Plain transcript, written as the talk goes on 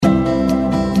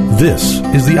This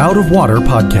is the Out of Water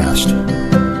Podcast.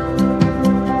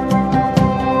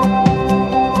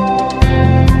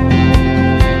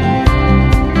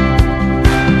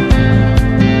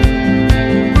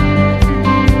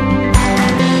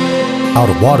 Out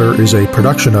of Water is a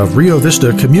production of Rio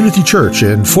Vista Community Church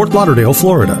in Fort Lauderdale,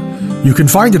 Florida. You can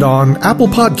find it on Apple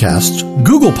Podcasts,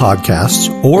 Google Podcasts,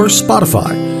 or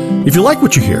Spotify. If you like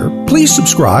what you hear, please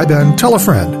subscribe and tell a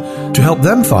friend to help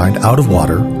them find Out of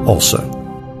Water also.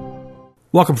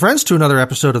 Welcome, friends, to another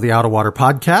episode of the Out of Water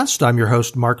Podcast. I'm your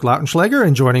host, Mark Lautenschlager,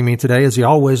 and joining me today, as he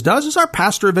always does, is our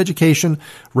pastor of education,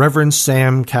 Reverend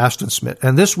Sam Castensmith.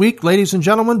 And this week, ladies and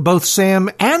gentlemen, both Sam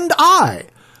and I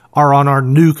are on our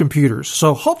new computers.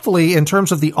 So hopefully, in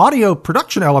terms of the audio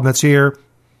production elements here,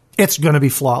 it's going to be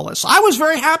flawless. I was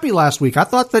very happy last week. I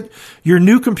thought that your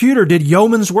new computer did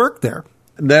yeoman's work there.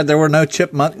 There were no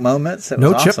chipmunk moments.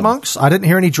 No awesome. Chipmunks. I didn't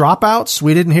hear any dropouts.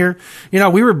 We didn't hear,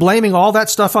 we were blaming all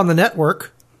that stuff on the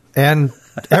network and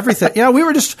everything.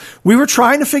 We were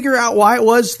trying to figure out why it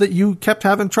was that you kept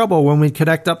having trouble when we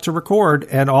connect up to record,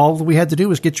 and all we had to do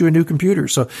was get you a new computer.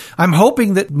 So I'm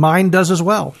hoping that mine does as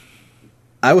well.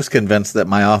 I was convinced that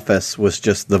my office was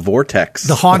just the vortex.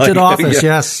 The haunted office,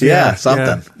 yes. Yeah, something.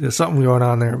 Yeah, there's something going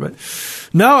on there. But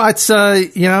no, it's,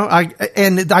 I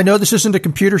know this isn't a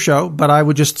computer show, but I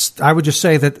would just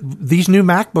say that these new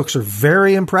MacBooks are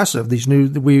very impressive.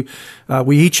 We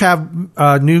each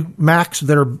have new Macs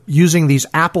that are using these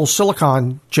Apple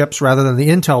Silicon chips rather than the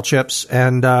Intel chips.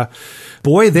 And,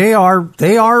 boy, they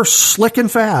are slick and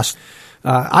fast.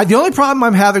 The only problem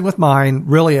I'm having with mine,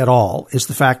 really at all, is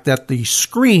the fact that the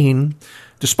screen,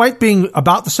 despite being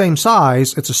about the same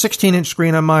size, it's a 16-inch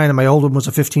screen on mine, and my old one was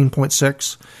a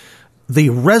 15.6.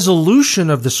 The resolution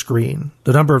of the screen,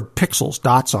 the number of pixels,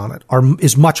 dots on it,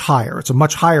 is much higher. It's a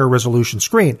much higher resolution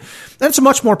screen. And it's a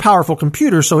much more powerful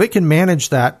computer, so it can manage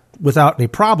that without any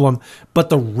problem. But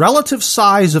the relative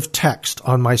size of text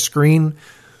on my screen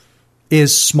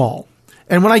is small.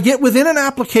 And when I get within an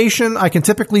application, I can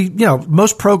typically,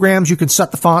 most programs, you can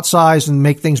set the font size and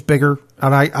make things bigger,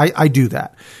 and I do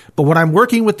that. But when I'm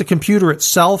working with the computer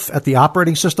itself at the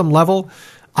operating system level,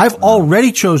 I've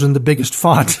already chosen the biggest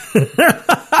font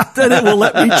that it will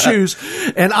let me choose,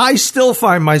 and I still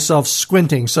find myself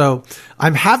squinting. So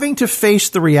I'm having to face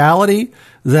the reality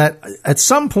that at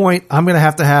some point I'm going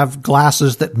to have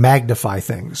glasses that magnify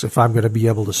things if I'm going to be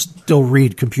able to still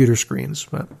read computer screens.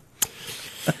 But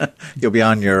you'll be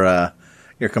on your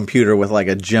computer with like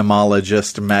a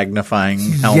gemologist magnifying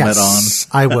helmet on.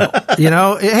 I will.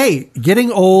 Hey,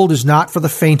 getting old is not for the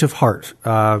faint of heart.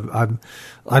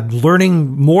 I'm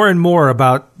learning more and more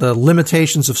about the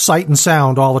limitations of sight and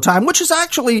sound all the time, which is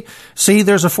actually,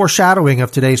 there's a foreshadowing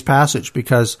of today's passage,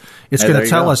 because it's going to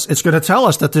tell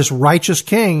us that this righteous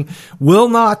king will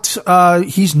not,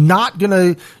 he's not going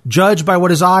to judge by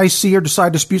what his eyes see or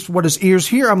decide to speak what his ears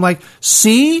hear. I'm like,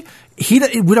 we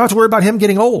don't have to worry about him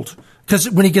getting old, because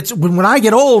when I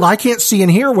get old, I can't see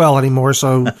and hear well anymore.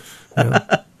 So,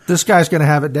 this guy's going to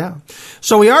have it down.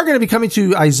 So we are going to be coming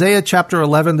to Isaiah chapter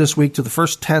 11 this week, to the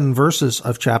first 10 verses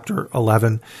of chapter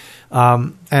 11.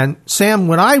 And Sam,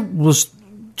 when I was,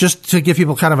 just to give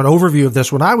people kind of an overview of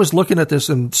this, when I was looking at this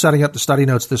and setting up the study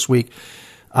notes this week,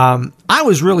 I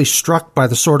was really struck by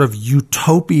the sort of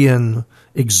utopian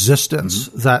existence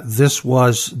that this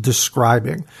was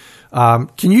describing.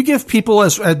 Can you give people,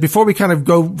 as before we kind of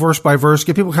go verse by verse,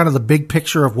 give people kind of the big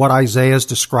picture of what Isaiah is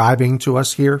describing to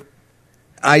us here?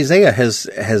 Isaiah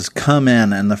has come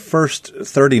in the first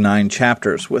 39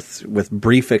 chapters, with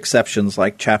brief exceptions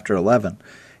like chapter 11.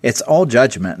 It's all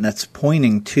judgment, and it's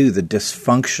pointing to the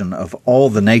dysfunction of all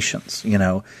the nations.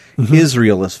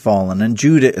 Israel is fallen, and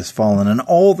Judah is fallen, and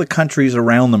all the countries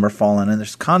around them are fallen, and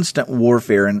there's constant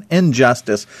warfare and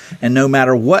injustice, and no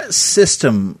matter what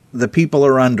system the people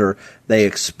are under, they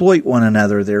exploit one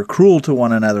another, they're cruel to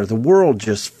one another. The world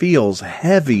just feels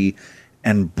heavy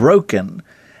and broken.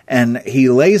 And he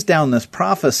lays down this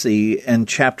prophecy in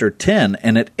chapter 10,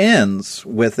 and it ends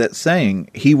with it saying,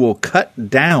 he will cut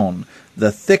down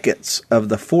the thickets of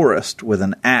the forest with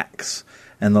an axe,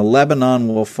 and the Lebanon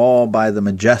will fall by the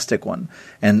majestic one.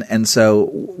 And so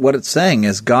what it's saying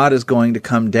is God is going to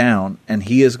come down, and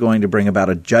he is going to bring about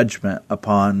a judgment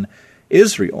upon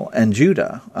Israel and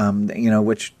Judah,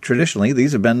 which traditionally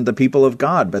these have been the people of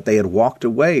God, but they had walked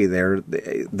away.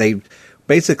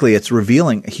 Basically, it's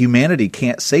revealing humanity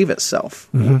can't save itself.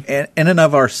 And in and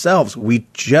of ourselves, we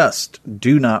just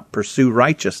do not pursue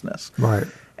righteousness. Right.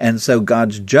 And so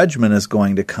God's judgment is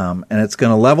going to come, and it's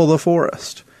going to level the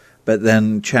forest. But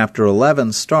then chapter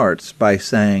 11 starts by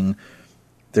saying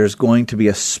there's going to be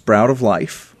a sprout of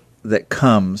life that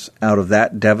comes out of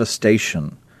that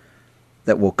devastation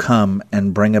that will come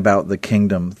and bring about the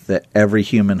kingdom that every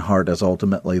human heart is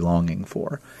ultimately longing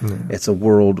for. It's a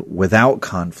world without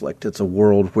conflict. It's a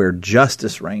world where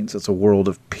justice reigns. It's a world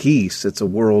of peace. It's a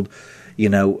world,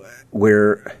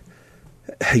 where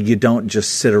you don't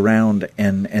just sit around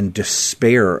and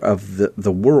despair of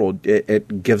the world.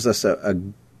 It gives us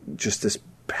just this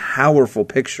powerful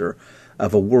picture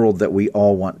of a world that we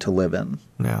all want to live in.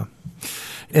 Yeah.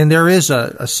 And there is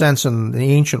a sense in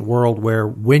the ancient world where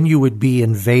when you would be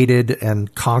invaded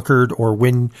and conquered, or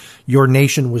when your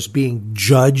nation was being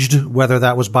judged, whether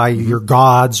that was by your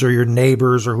gods or your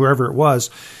neighbors or whoever it was,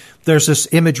 there's this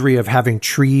imagery of having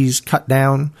trees cut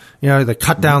down. They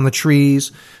cut down the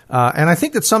trees. And I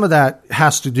think that some of that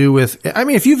has to do with,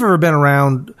 if you've ever been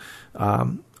around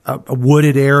a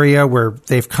wooded area where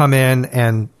they've come in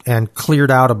and cleared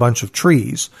out a bunch of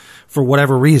trees for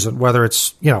whatever reason, whether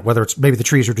it's maybe the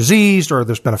trees are diseased or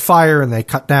there's been a fire and they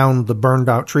cut down the burned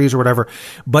out trees or whatever.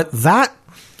 But that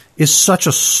is such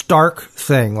a stark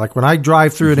thing. Like when I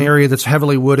drive through an area that's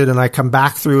heavily wooded and I come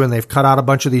back through and they've cut out a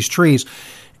bunch of these trees,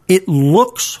 it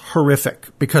looks horrific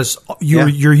because you're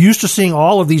used to seeing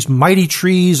all of these mighty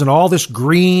trees and all this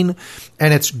green,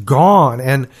 and it's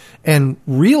gone. And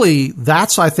really,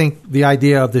 that's, I think, the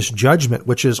idea of this judgment,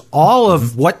 which is all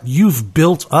of what you've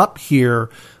built up here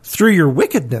through your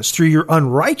wickedness, through your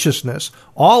unrighteousness.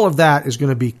 All of that is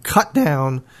going to be cut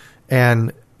down,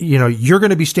 and you're going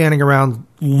to be standing around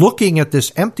looking at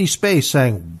this empty space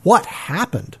saying, what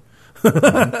happened?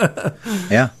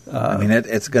 Yeah.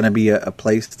 It's going to be a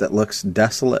place that looks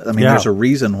desolate. There's a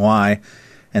reason why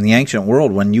in the ancient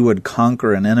world, when you would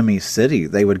conquer an enemy city,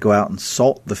 they would go out and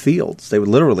salt the fields. They would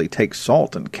literally take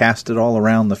salt and cast it all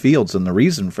around the fields. And the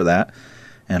reason for that,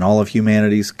 and all of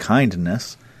humanity's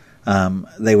kindness,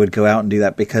 they would go out and do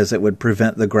that because it would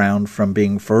prevent the ground from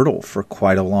being fertile for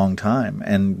quite a long time.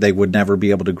 And they would never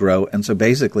be able to grow. And so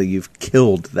basically you've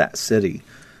killed that city.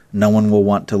 No one will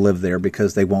want to live there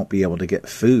because they won't be able to get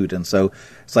food. And so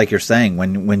it's like you're saying,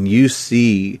 when you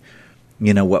see,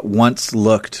 what once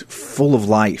looked full of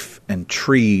life and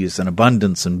trees and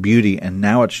abundance and beauty, and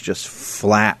now it's just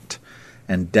flat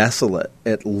and desolate,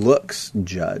 it looks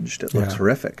judged. It looks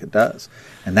horrific. It does.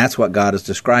 And that's what God is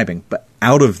describing. But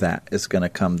out of that is going to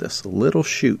come this little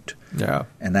shoot. Yeah.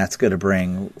 And that's going to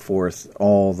bring forth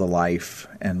all the life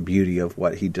and beauty of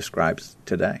what he describes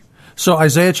today. So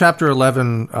Isaiah chapter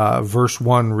 11, verse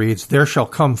 1 reads, "There shall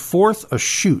come forth a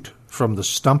shoot from the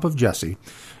stump of Jesse,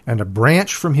 and a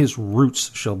branch from his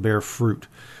roots shall bear fruit."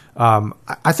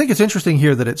 I think it's interesting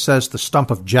here that it says the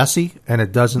stump of Jesse, and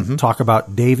it doesn't talk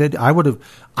about David. I would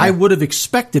have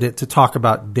expected it to talk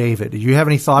about David. Do you have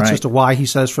any thoughts as to why he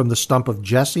says from the stump of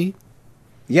Jesse?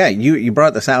 Yeah, you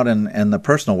brought this out in the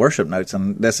personal worship notes,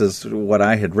 and this is what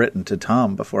I had written to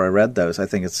Tom before I read those. I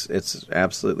think it's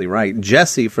absolutely right.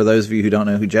 Jesse, for those of you who don't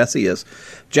know who Jesse is,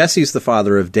 Jesse's the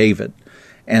father of David.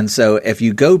 And so if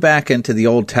you go back into the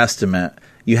Old Testament,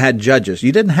 you had judges.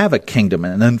 You didn't have a kingdom.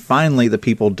 And then finally the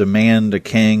people demand a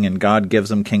king, and God gives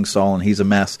them King Saul, and he's a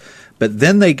mess. But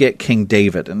then they get King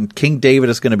David, and King David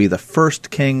is going to be the first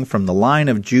king from the line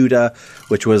of Judah,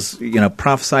 which was,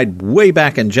 prophesied way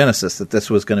back in Genesis that this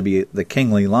was going to be the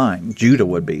kingly line, Judah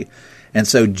would be. And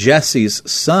so Jesse's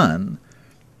son,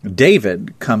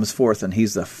 David, comes forth, and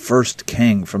he's the first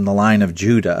king from the line of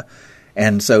Judah.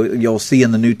 And so you'll see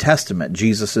in the New Testament,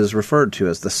 Jesus is referred to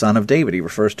as the son of David. He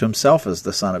refers to himself as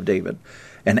the son of David.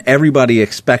 And everybody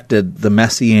expected the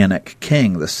Messianic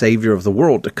king, the savior of the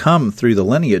world, to come through the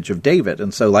lineage of David.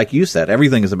 And so, like you said,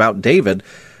 everything is about David.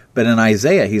 But in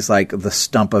Isaiah, he's like the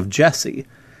stump of Jesse.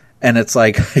 And it's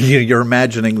like you're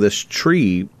imagining this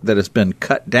tree that has been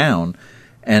cut down,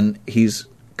 and he's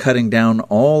cutting down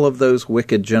all of those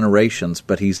wicked generations,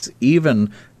 but he's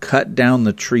even cut down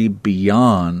the tree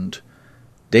beyond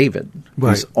David.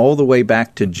 Right. He's all the way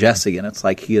back to Jesse, and it's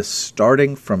like he is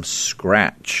starting from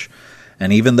scratch.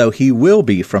 And even though he will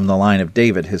be from the line of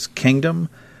David, his kingdom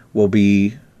will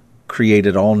be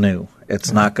created all new.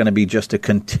 It's not going to be just a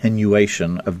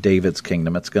continuation of David's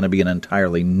kingdom. It's going to be an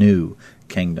entirely new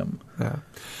kingdom. Yeah.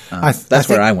 That's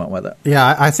where I went with it.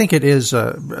 Yeah, I think it is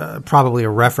probably a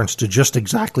reference to just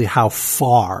exactly how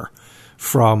far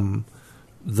from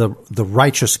the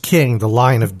righteous king the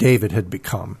line of David had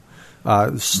become.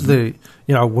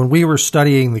 When we were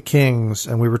studying the kings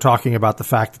and we were talking about the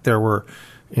fact that there were,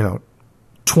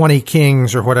 20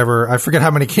 kings or whatever, I forget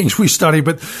how many kings we studied,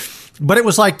 but it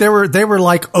was like they were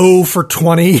like 0 for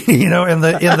 20, in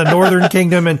the northern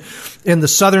kingdom, and in the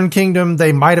southern kingdom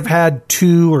they might have had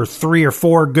 2 or 3 or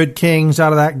 4 good kings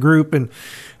out of that group, and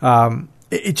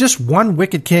it just one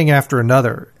wicked king after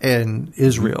another in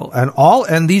Israel,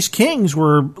 and these kings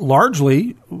were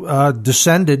largely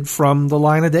descended from the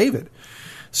line of David.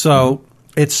 So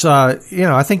it's I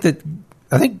think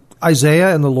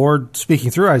Isaiah and the Lord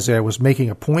speaking through Isaiah was making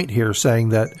a point here, saying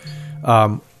that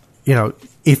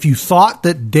if you thought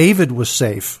that David was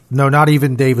safe, no, not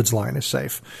even David's line is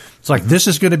safe. It's like this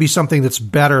is going to be something that's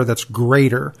better, that's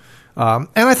greater. And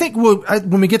I think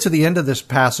when we get to the end of this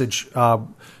passage, we're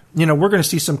going to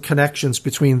see some connections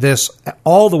between this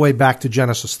all the way back to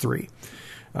Genesis 3,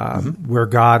 where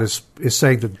God is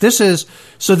saying that this is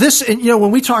so. This, and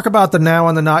when we talk about the now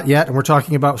and the not yet, and we're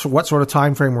talking about what sort of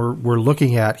time frame we're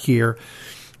looking at here.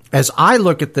 As I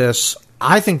look at this,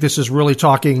 I think this is really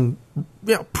talking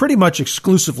pretty much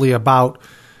exclusively about.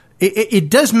 It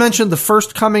does mention the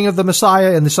first coming of the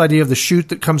Messiah and this idea of the shoot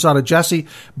that comes out of Jesse,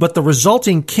 but the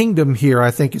resulting kingdom here, I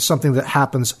think, is something that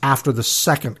happens after the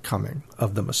second coming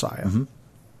of the Messiah. Mm-hmm.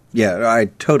 Yeah,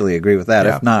 I totally agree with that.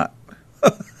 Yeah. If not,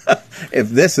 if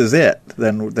this is it,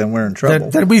 then we're in trouble.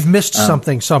 Then we've missed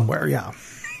something somewhere. Yeah.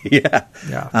 Yeah.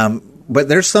 But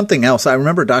there's something else. I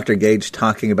remember Dr. Gage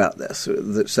talking about this.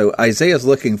 So Isaiah's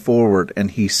looking forward,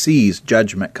 and he sees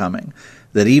judgment coming.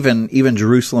 That even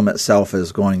Jerusalem itself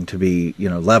is going to be,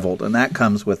 leveled. And that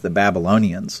comes with the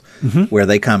Babylonians, where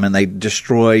they come and they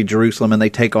destroy Jerusalem and they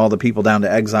take all the people down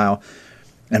to exile.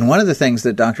 And one of the things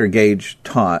that Dr. Gage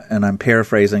taught, and I'm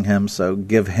paraphrasing him, so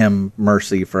give him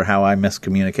mercy for how I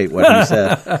miscommunicate what he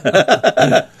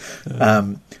said.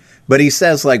 But he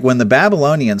says, when the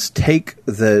Babylonians take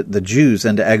the Jews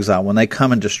into exile, when they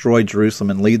come and destroy Jerusalem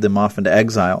and lead them off into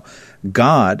exile,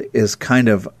 God is kind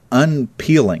of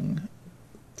unpeeling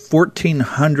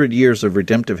 1,400 years of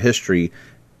redemptive history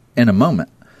in a moment.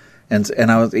 And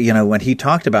I was, when he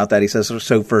talked about that, he says,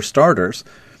 so for starters,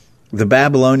 the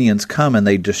Babylonians come and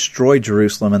they destroy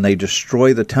Jerusalem and they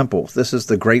destroy the temple. This is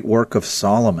the great work of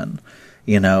Solomon,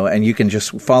 and you can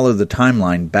just follow the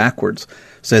timeline backwards.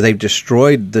 So they've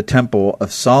destroyed the temple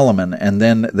of Solomon, and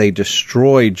then they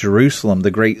destroy Jerusalem, the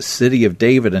great city of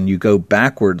David, and you go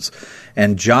backwards.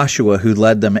 And Joshua, who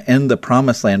led them in the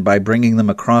promised land by bringing them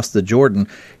across the Jordan,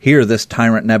 here this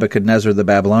tyrant Nebuchadnezzar the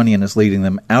Babylonian is leading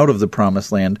them out of the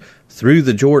promised land through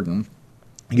the Jordan.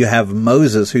 You have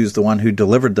Moses, who's the one who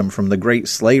delivered them from the great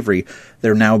slavery.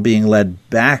 They're now being led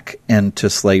back into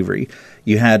slavery.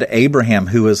 You had Abraham,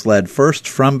 who was led first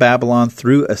from Babylon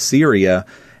through Assyria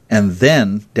and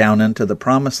then down into the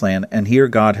promised land. And here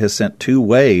God has sent two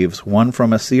waves, one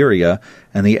from Assyria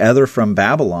and the other from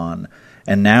Babylon.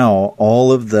 And now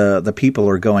all of the people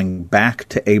are going back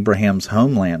to Abraham's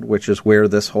homeland, which is where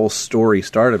this whole story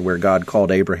started, where God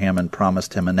called Abraham and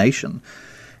promised him a nation.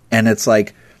 And it's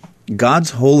like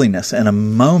God's holiness in a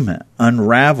moment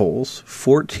unravels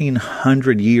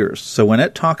 1,400 years. So when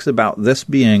it talks about this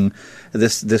being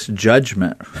this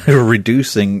judgment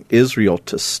reducing Israel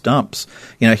to stumps,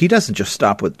 he doesn't just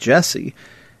stop with Jesse.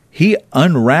 He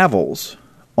unravels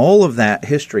all of that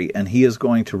history, and he is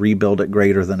going to rebuild it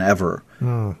greater than ever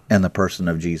in the person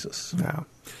of Jesus. Yeah.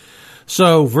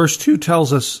 So verse 2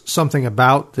 tells us something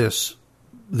about this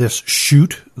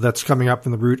shoot that's coming up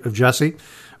from the root of Jesse.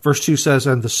 Verse 2 says,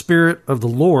 and the Spirit of the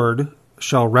Lord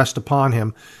shall rest upon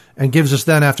him, and gives us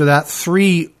then after that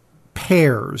three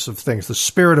pairs of things: the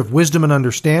Spirit of wisdom and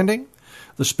understanding,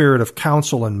 the Spirit of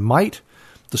counsel and might,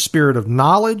 the Spirit of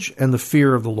knowledge, and the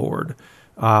fear of the Lord.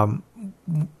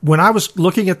 When I was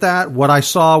looking at that, what I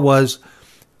saw was,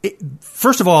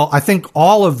 first of all, I think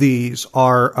all of these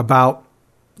are about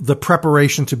the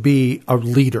preparation to be a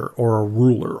leader or a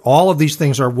ruler. All of these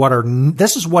things are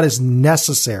this is what is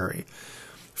necessary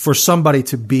for somebody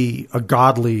to be a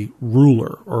godly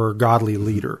ruler or a godly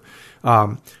leader.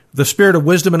 The Spirit of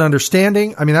wisdom and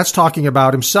understanding, that's talking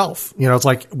about himself. It's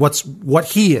like what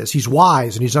he is. He's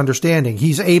wise and he's understanding.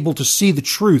 He's able to see the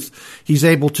truth. He's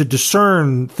able to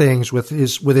discern things with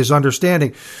his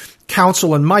understanding.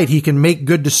 Counsel and might, he can make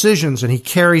good decisions and he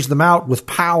carries them out with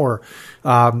power.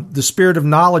 The Spirit of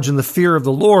knowledge and the fear of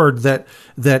the Lord, that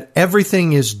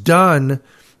everything is done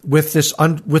with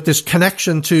this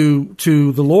connection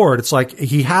to the Lord. It's like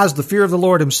he has the fear of the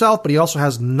Lord himself, but he also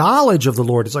has knowledge of the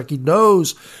Lord. It's like he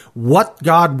knows what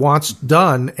God wants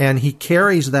done, and he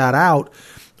carries that out.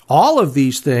 All of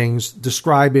these things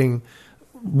describing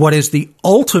what is the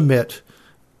ultimate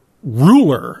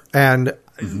ruler. And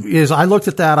as I looked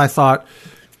at that, I thought,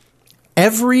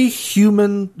 every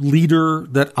human leader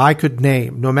that I could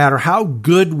name, no matter how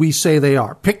good we say they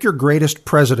are, pick your greatest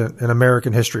president in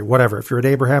American history, whatever. If you're an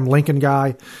Abraham Lincoln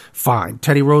guy, fine.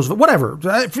 Teddy Roosevelt, whatever.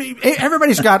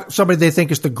 Everybody's got somebody they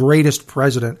think is the greatest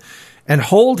president, and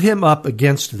hold him up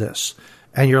against this.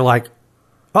 And you're like,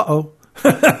 uh-oh,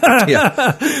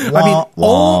 Yeah. I mean,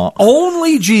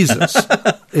 only Jesus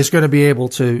is going to be able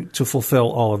to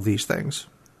fulfill all of these things.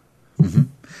 Mm-hmm.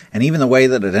 And even the way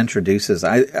that it introduces,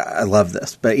 I love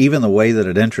this, but even the way that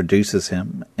it introduces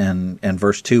him in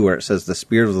verse 2 where it says, the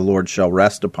Spirit of the Lord shall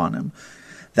rest upon him.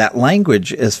 That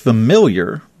language is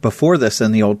familiar before this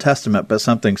in the Old Testament, but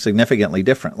something significantly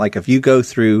different. Like if you go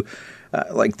through,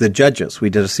 like the Judges, we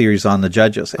did a series on the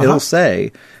Judges. It'll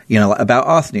say, about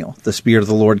Othniel, the Spirit of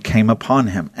the Lord came upon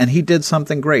him, and he did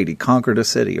something great. He conquered a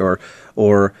city. Or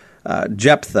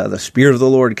Jephthah, the Spirit of the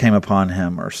Lord came upon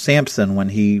him. Or Samson, when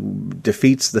he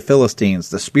defeats the Philistines,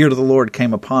 the Spirit of the Lord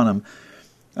came upon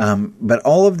him. But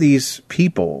all of these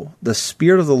people, the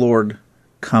Spirit of the Lord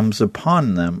comes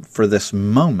upon them for this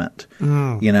moment,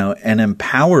 and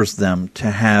empowers them to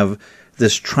have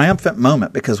this triumphant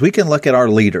moment, because we can look at our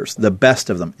leaders, the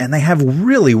best of them, and they have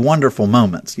really wonderful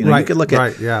moments. You could look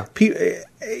at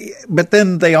but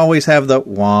then they always have the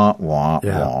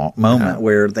wah moment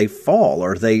where they fall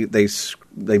or they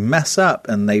mess up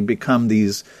and they become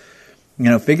these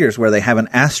figures where they have an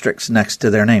asterisk next to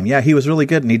their name. Yeah, he was really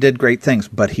good and he did great things,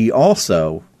 but he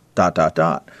also ...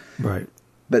 Right.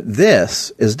 But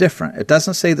this is different. It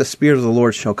doesn't say the Spirit of the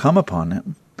Lord shall come upon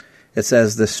him. It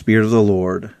says the Spirit of the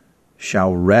Lord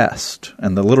shall rest.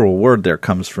 And the literal word there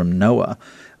comes from Noah.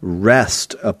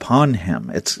 Rest upon him.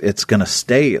 It's going to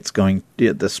stay.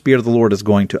 The Spirit of the Lord is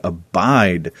going to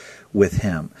abide with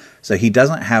him. So he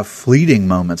doesn't have fleeting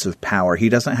moments of power. He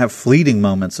doesn't have fleeting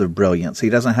moments of brilliance. He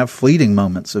doesn't have fleeting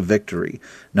moments of victory.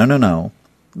 No.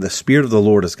 The Spirit of the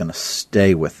Lord is going to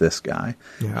stay with this guy.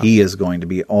 Yeah. He is going to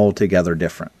be altogether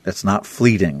different. It's not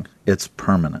fleeting. It's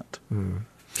permanent. Mm.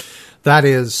 That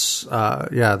is,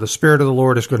 the Spirit of the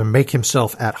Lord is going to make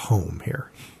himself at home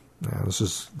here. This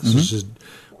is just,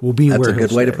 will be That's where a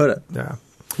good way to put it.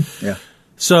 Yeah.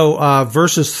 So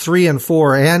verses 3 and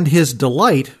 4, and his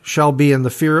delight shall be in the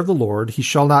fear of the Lord. He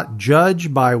shall not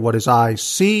judge by what his eyes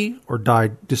see, or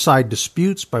decide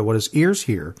disputes by what his ears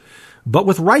hear. But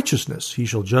with righteousness he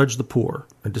shall judge the poor,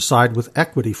 and decide with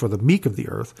equity for the meek of the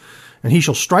earth. And he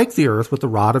shall strike the earth with the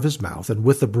rod of his mouth, and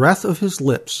with the breath of his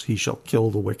lips he shall kill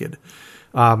the wicked.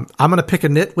 I'm going to pick a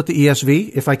nit with the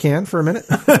ESV, if I can, for a minute.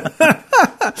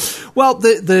 Well,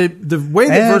 the way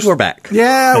that we're back.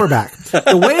 Yeah, we're back.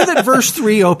 The way that verse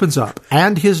 3 opens up,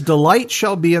 and his delight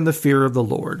shall be in the fear of the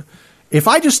Lord. If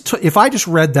I just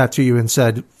read that to you and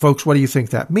said, folks, what do you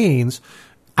think that means?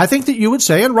 I think that you would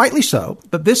say, and rightly so,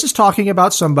 that this is talking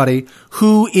about somebody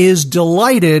who is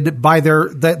delighted by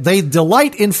that they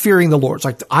delight in fearing the Lord. It's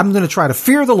like, I'm going to try to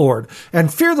fear the Lord.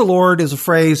 And fear the Lord is a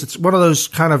phrase, it's one of those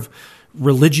kind of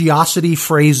religiosity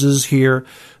phrases here.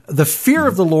 The fear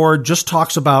of the Lord just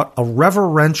talks about a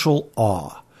reverential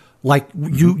awe. Like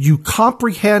you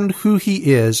comprehend who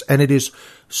he is, and it is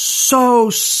so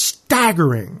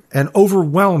staggering and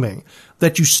overwhelming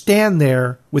that you stand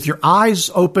there with your eyes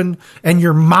open and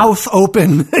your mouth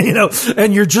open,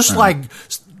 and you're just like,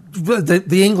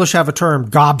 the English have a term,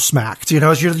 gobsmacked,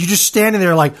 you're just standing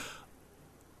there like,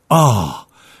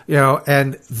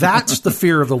 and that's the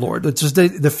fear of the Lord. It's just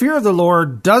the fear of the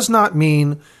Lord does not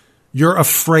mean you're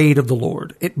afraid of the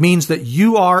Lord. It means that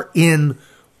you are in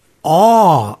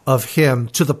awe of him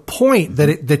to the point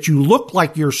that you look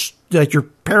like you're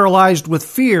paralyzed with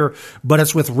fear, but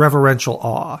it's with reverential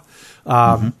awe.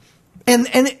 And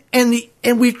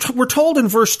we're told in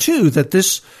verse 2 that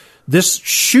this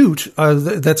shoot,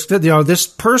 this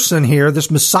person here,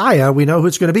 this Messiah, we know who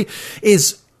it's going to be,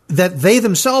 is that they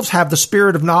themselves have the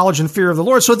spirit of knowledge and fear of the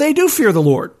Lord. So they do fear the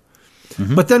Lord.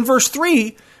 Mm-hmm. But then verse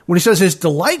 3, when he says his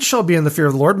delight shall be in the fear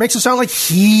of the Lord, makes it sound like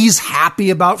he's happy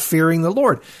about fearing the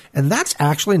Lord. And that's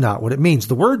actually not what it means.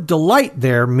 The word delight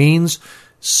there means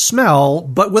smell,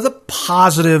 but with a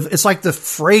positive, it's like the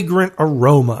fragrant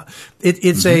aroma.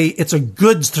 It's a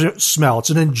good smell. It's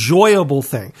an enjoyable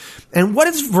thing. And what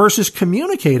this verse is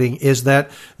communicating is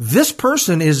that this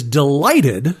person is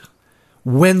delighted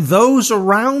when those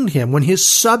around him, when his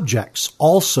subjects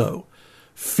also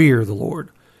fear the Lord.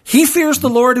 He fears the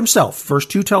Lord himself. Verse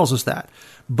 2 tells us that.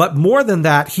 But more than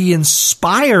that, he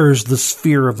inspires the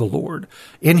fear of the Lord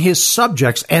in his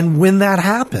subjects. And when that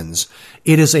happens,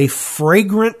 it is a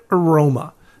fragrant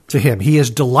aroma to him. He is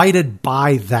delighted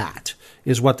by that,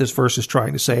 is what this verse is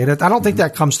trying to say. And I don't think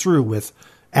that comes through with,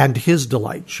 and his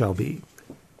delight shall be.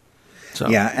 So.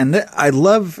 Yeah, and I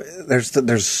love,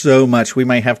 there's so much. We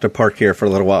might have to park here for a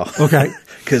little while. Okay.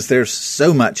 Because there's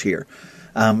so much here.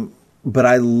 But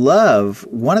I love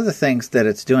one of the things that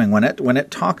it's doing when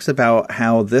it talks about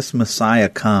how this Messiah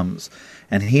comes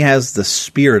and he has the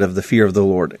spirit of the fear of the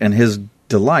Lord, and his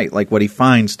delight, like what he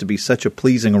finds to be such a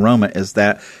pleasing aroma, is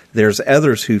that there's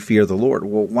others who fear the Lord.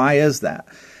 Well, why is that?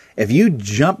 If you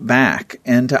jump back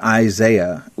into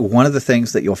Isaiah, one of the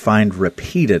things that you'll find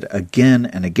repeated again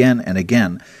and again and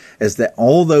again is that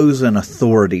all those in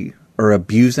authority are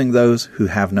abusing those who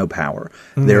have no power.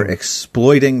 Mm-hmm. They're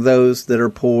exploiting those that are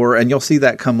poor, and you'll see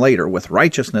that come later. With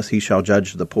righteousness he shall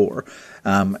judge the poor.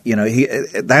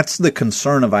 That's the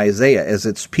concern of Isaiah, is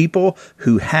it's people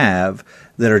who have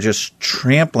that are just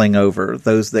trampling over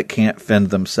those that can't fend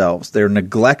themselves. They're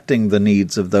neglecting the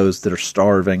needs of those that are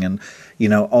starving, and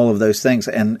all of those things.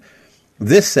 And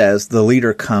this says the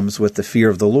leader comes with the fear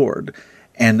of the Lord.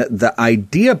 And the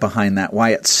idea behind that,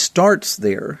 why it starts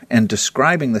there and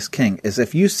describing this king, is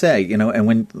if you say, and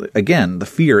when, again, the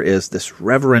fear is this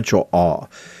reverential awe.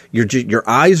 Your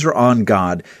eyes are on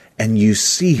God, and you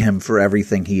see him for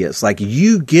everything he is. Like,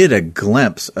 you get a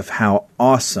glimpse of how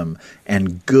awesome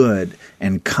and good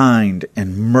and kind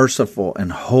and merciful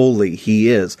and holy he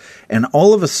is. And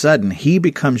all of a sudden, he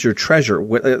becomes your treasure.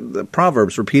 The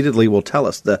Proverbs repeatedly will tell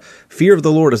us the fear of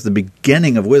the Lord is the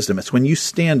beginning of wisdom. It's when you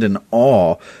stand in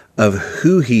awe of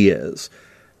who he is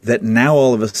that now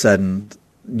all of a sudden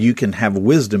you can have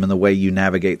wisdom in the way you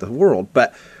navigate the world.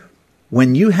 But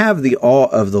when you have the awe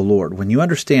of the Lord, when you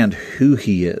understand who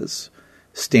he is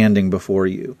standing before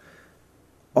you,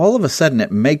 all of a sudden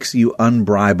it makes you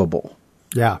unbribable.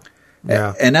 Yeah.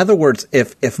 In other words,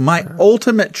 if my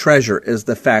ultimate treasure is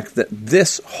the fact that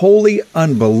this holy,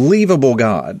 unbelievable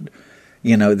God,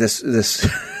 this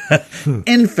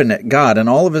infinite God and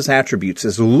all of his attributes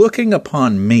is looking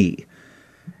upon me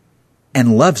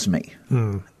and loves me,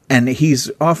 and he's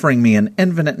offering me an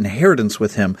infinite inheritance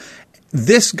with him,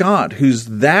 this God who's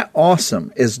that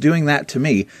awesome is doing that to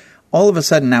me. All of a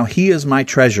sudden now he is my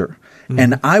treasure,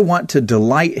 and I want to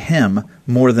delight him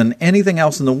more than anything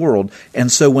else in the world. And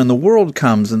so when the world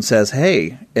comes and says,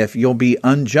 hey, if you'll be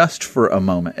unjust for a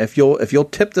moment, if you'll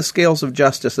tip the scales of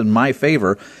justice in my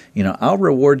favor, I'll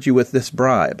reward you with this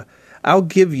bribe. I'll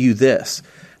give you this.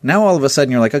 Now all of a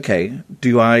sudden you're like, okay,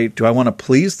 do I want to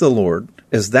please the Lord?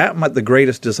 Is that the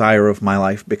greatest desire of my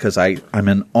life because I'm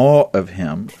in awe of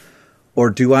him? Or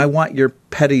do I want your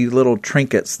petty little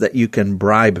trinkets that you can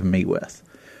bribe me with?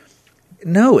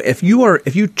 No, if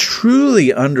you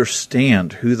truly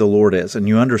understand who the Lord is, and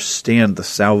you understand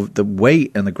the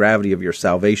weight and the gravity of your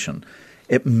salvation,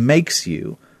 it makes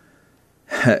you,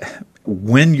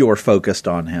 when you're focused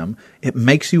on him, it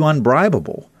makes you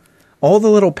unbribable. All the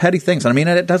little petty things. I mean,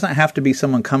 it doesn't have to be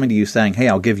someone coming to you saying, hey,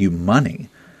 I'll give you money.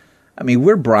 I mean,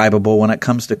 we're bribable when it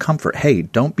comes to comfort. Hey,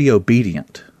 don't be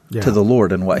obedient to the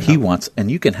Lord and what he wants,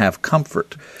 and you can have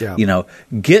comfort. Yeah.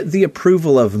 Get the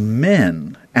approval of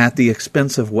men at the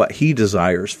expense of what he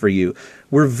desires for you.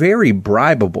 We're very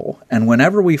bribable, and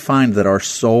whenever we find that our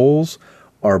souls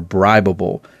are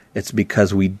bribable, it's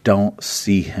because we don't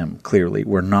see him clearly.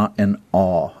 We're not in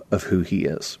awe of who he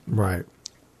is. Right.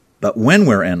 But when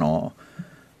we're in awe,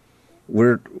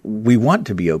 we want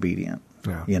to be obedient.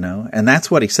 Yeah. And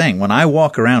that's what he's saying. When I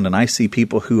walk around and I see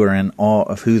people who are in awe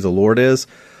of who the Lord is,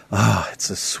 it's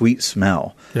a sweet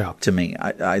smell to me.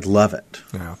 I love it.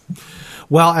 Yeah.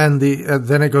 Well, and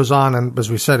then it goes on, and as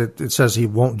we said, it says he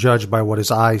won't judge by what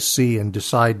his eyes see and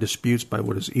decide disputes by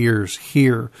what his ears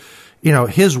hear.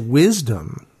 His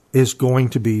wisdom is going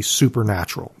to be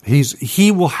supernatural.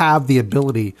 He will have the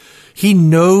ability. He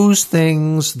knows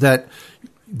things that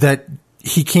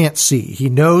he can't see. He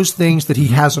knows things that he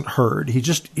hasn't heard.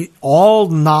 All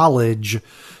knowledge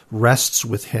rests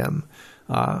with him.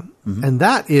 And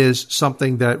that is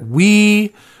something that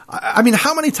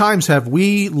how many times have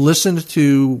we listened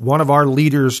to one of our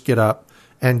leaders get up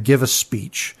and give a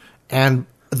speech, and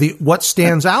what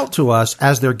stands out to us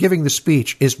as they're giving the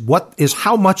speech is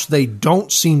how much they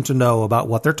don't seem to know about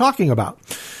what they're talking about.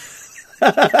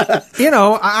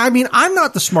 I'm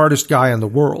not the smartest guy in the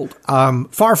world.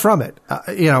 Far from it.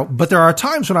 But there are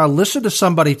times when I listen to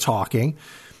somebody talking,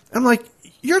 I'm like,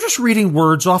 you're just reading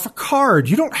words off a card.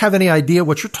 You don't have any idea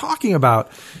what you're talking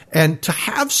about. And to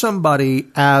have somebody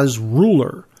as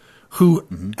ruler who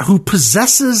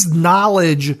possesses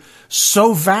knowledge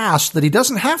so vast that he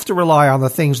doesn't have to rely on the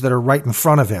things that are right in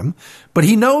front of him, but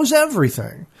he knows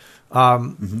everything.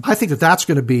 I think that's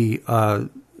going to be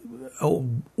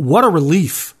what a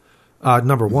relief.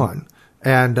 Number one,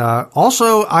 and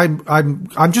also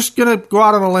I'm just going to go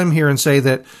out on a limb here and say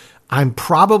that I'm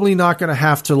probably not going to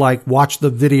have to watch the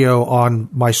video on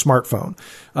my smartphone.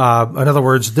 In other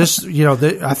words,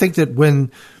 I think that when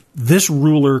this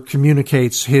ruler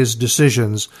communicates his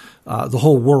decisions, the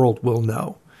whole world will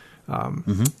know.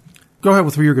 Go ahead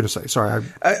with what you were going to say. Sorry.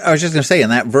 I was just going to say, in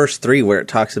that verse 3 where it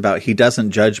talks about he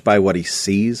doesn't judge by what he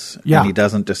sees, and he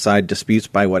doesn't decide disputes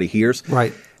by what he hears.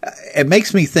 Right. It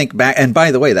makes me think back, and by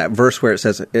the way, that verse where it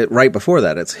says, right before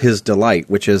that, it's his delight,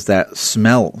 which is that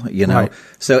smell, Right.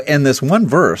 So in this one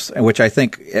verse, which I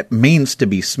think it means to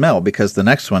be smell, because the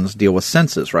next ones deal with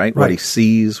senses, right? What he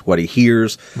sees, what he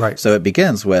hears. Right. So it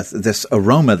begins with this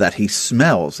aroma that he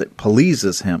smells. It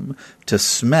pleases him to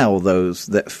smell those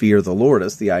that fear the Lord,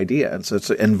 is the idea. And so it's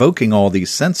invoking all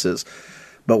these senses.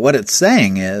 But what it's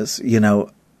saying is,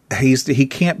 he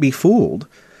can't be fooled.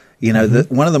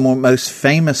 One of the most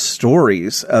famous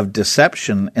stories of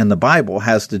deception in the Bible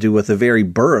has to do with the very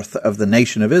birth of the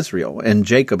nation of Israel and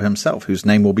Jacob himself, whose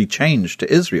name will be changed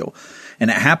to Israel. And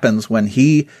it happens when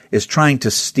he is trying to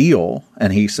steal,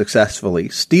 and he successfully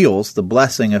steals the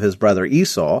blessing of his brother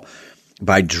Esau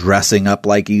by dressing up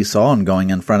like Esau and going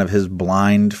in front of his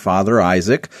blind father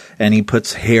Isaac, and he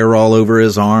puts hair all over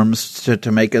his arms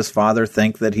to make his father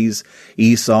think that he's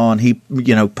Esau, and he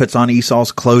puts on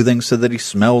Esau's clothing so that he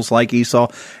smells like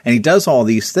Esau, and he does all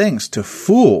these things to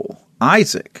fool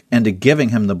Isaac into giving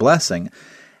him the blessing.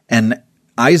 And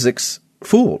Isaac's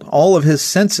fooled. All of his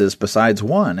senses besides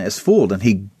one is fooled, and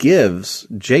he gives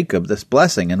Jacob this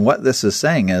blessing. And what this is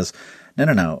saying is,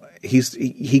 no.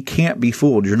 He can't be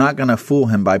fooled. You're not going to fool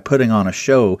him by putting on a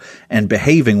show and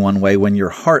behaving one way when your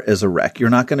heart is a wreck. You're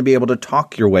not going to be able to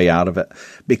talk your way out of it,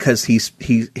 because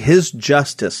his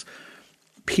justice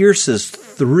pierces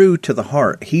through to the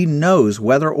heart. He knows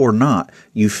whether or not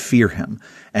you fear him,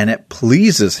 and it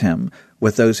pleases him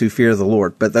with those who fear the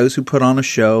Lord. But those who put on a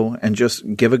show and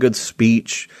just give a good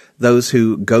speech, those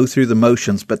who go through the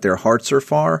motions but their hearts are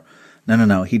far,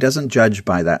 no. He doesn't judge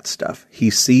by that stuff. He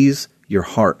sees your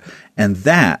heart. And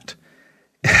that,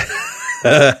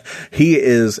 he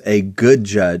is a good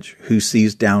judge who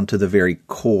sees down to the very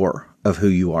core of who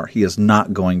you are. He is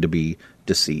not going to be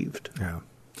deceived. Yeah.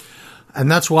 And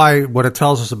that's why what it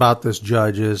tells us about this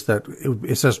judge is that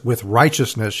it says, with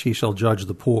righteousness he shall judge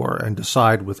the poor and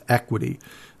decide with equity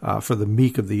for the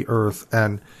meek of the earth.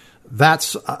 And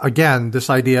that's, again, this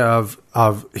idea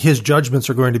of his judgments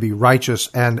are going to be righteous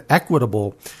and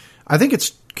equitable. I think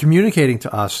it's communicating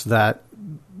to us that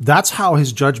that's how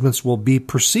his judgments will be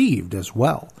perceived as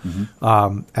well.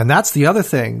 Mm-hmm. And that's the other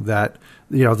thing that,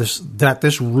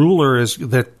 this ruler is,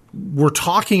 that we're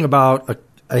talking about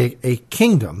a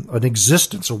kingdom, an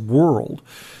existence, a world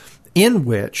in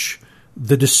which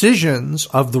the decisions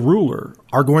of the ruler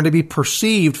are going to be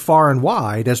perceived far and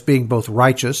wide as being both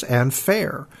righteous and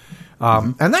fair.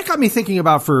 And that got me thinking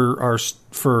about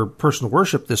for personal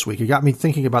worship this week. It got me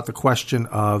thinking about the question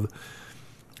of,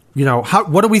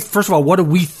 what do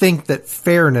we think that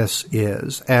fairness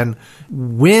is, and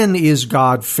when is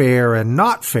God fair and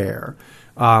not fair?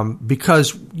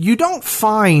 Because you don't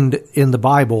find in the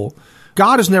Bible,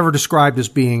 God is never described as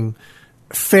being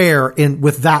fair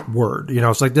with that word.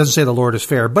 It's like, it doesn't say the Lord is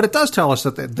fair, but it does tell us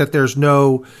that there's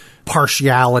no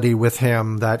partiality with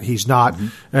him, that he's not,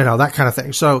 that kind of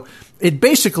thing. So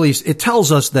it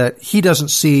tells us that he doesn't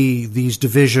see these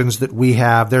divisions that we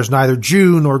have. There's neither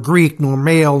Jew nor Greek nor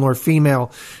male nor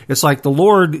female. It's like the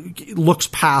Lord looks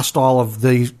past all of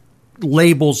the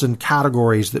labels and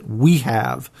categories that we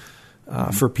have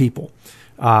for people.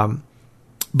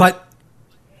 But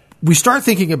we start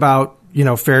thinking about,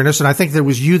 fairness, and I think there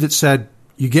was you that said,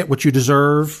 you get what you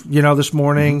deserve, this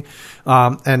morning.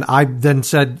 And I then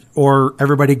said, or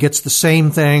everybody gets the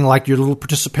same thing, like your little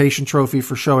participation trophy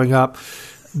for showing up.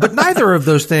 But neither of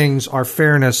those things are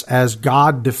fairness as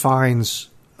God defines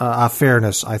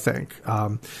fairness, I think.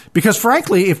 Because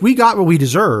frankly, if we got what we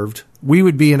deserved, we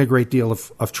would be in a great deal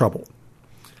of trouble.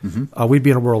 Mm-hmm. We'd be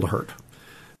in a world of hurt.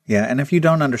 Yeah, and if you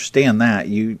don't understand that,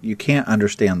 you can't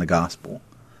understand the gospel.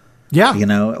 Yeah.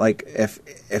 Like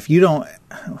if you don't...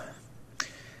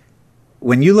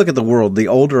 When you look at the world, the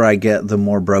older I get, the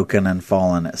more broken and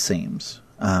fallen it seems.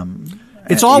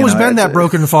 It's always been that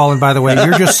broken and fallen, by the way.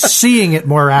 You're just seeing it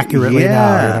more accurately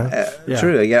now.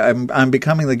 True. Yeah, I'm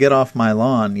becoming the get off my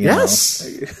lawn. Yes.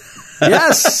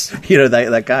 Yes.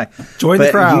 That guy. Join the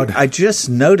crowd. I just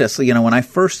noticed, when I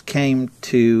first came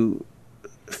to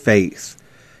faith,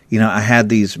 I had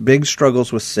these big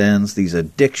struggles with sins, these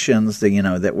addictions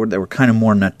that were kind of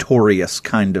more notorious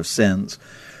kind of sins.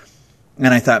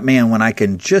 And I thought, man, when I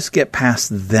can just get past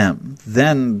them,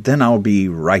 then I'll be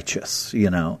righteous,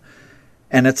 And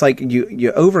it's like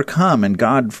you overcome, and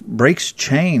God breaks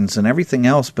chains and everything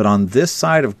else. But on this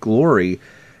side of glory,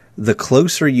 the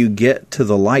closer you get to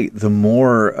the light, the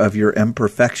more of your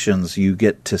imperfections you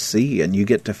get to see, and you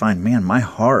get to find, man, my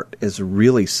heart is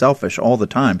really selfish all the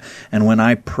time. And when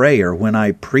I pray or when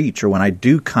I preach or when I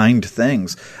do kind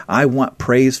things, I want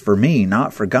praise for me,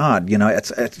 not for God. You know,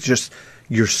 it's just,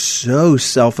 you're so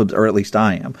or at least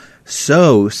I am,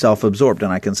 so self-absorbed,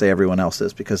 and I can say everyone else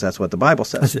is because that's what the Bible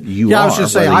says. You are,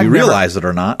 whether you realize it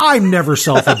or not. I'm never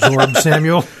self-absorbed,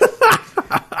 Samuel.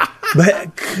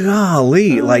 But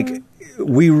golly, like,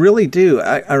 we really do.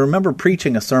 I remember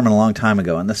preaching a sermon a long time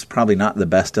ago, and this is probably not the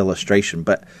best illustration,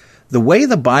 but the way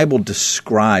the Bible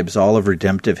describes all of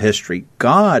redemptive history,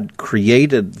 God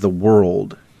created the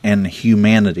world and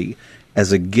humanity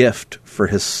as a gift for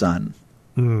his Son,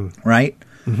 right?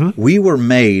 Mm-hmm. We were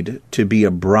made to be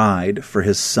a bride for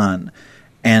his Son,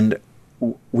 and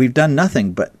we've done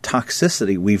nothing but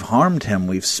toxicity. We've harmed him.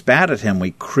 We've spat at him.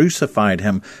 We crucified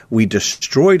him. We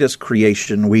destroyed his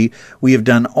creation. We have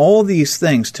done all these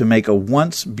things to make a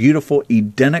once beautiful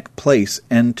Edenic place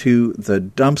into the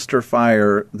dumpster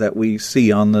fire that we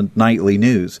see on the nightly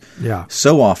news. Yeah.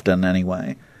 So often,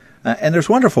 anyway. And there's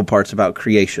wonderful parts about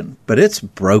creation, but it's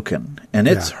broken and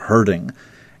it's hurting.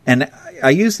 And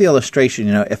I use the illustration,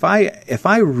 you know, if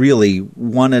I really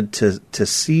wanted to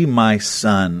see my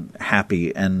son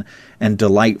happy and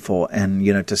delightful, and,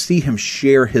 you know, to see him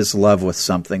share his love with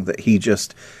something that he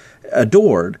just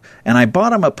adored, and I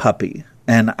bought him a puppy,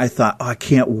 and I thought, I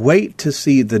can't wait to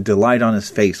see the delight on his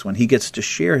face when he gets to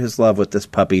share his love with this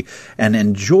puppy and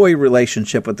enjoy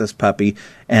relationship with this puppy.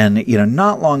 And, you know,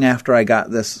 not long after I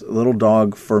got this little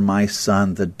dog for my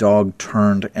son, the dog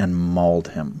turned and mauled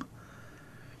him.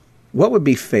 What would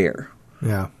be fair?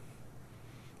 Yeah.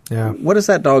 Yeah. What does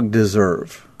that dog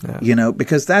deserve? Yeah. You know,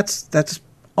 because that's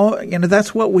all, you know,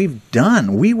 that's what we've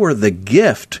done. We were the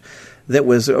gift that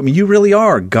was, I mean, you really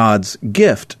are God's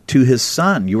gift to his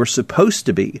Son. You were supposed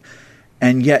to be.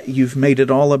 And yet you've made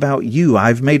it all about you.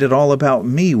 I've made it all about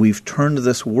me. We've turned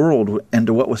this world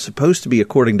into what was supposed to be,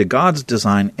 according to God's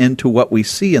design, into what we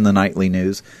see in the nightly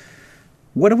news.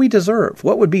 What do we deserve?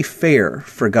 What would be fair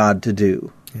for God to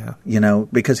do? Yeah. You know,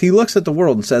 because he looks at the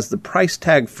world and says the price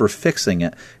tag for fixing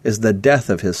it is the death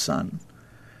of his Son.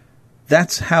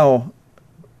 That's how,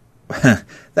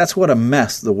 that's what a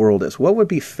mess the world is. What would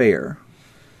be fair?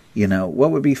 You know,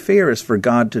 what would be fair is for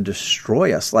God to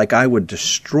destroy us, like I would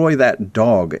destroy that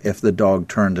dog if the dog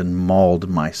turned and mauled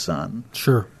my son.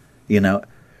 Sure. You know,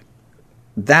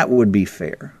 that would be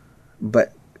fair.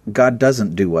 But God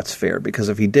doesn't do what's fair, because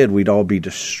if he did, we'd all be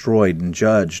destroyed and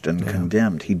judged and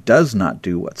condemned. He does not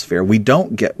do what's fair. We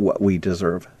don't get what we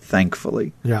deserve,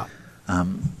 thankfully. Yeah.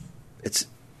 It's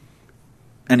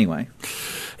anyway.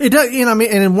 It does, you know, I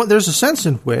mean, and there's a sense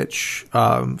in which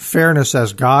fairness,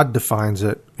 as God defines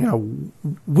it, you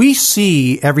know, we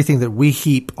see everything that we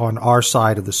heap on our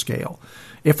side of the scale.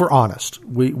 If we're honest,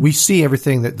 we see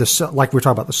everything that like we're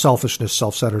talking about, the selfishness,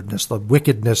 self-centeredness, the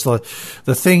wickedness, the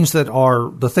things that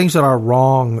are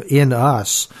wrong in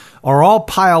us are all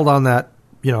piled on that,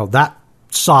 you know, that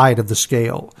side of the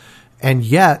scale. And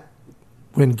yet,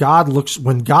 when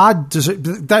God does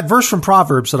it, that verse from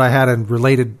Proverbs that I had in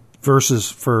related verses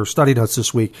for study notes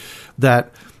this week,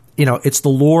 that, you know, it's the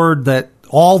Lord that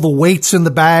all the weights in the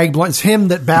bag, it's him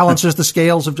that balances the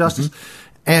scales of justice. Mm-hmm.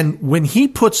 And when he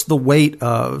puts the weight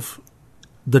of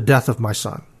the death of my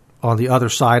son on the other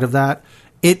side of that,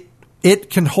 it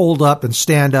can hold up and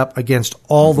stand up against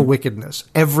all the wickedness,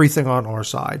 everything on our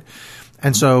side.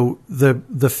 And so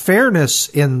the fairness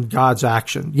in God's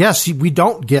action, yes, we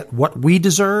don't get what we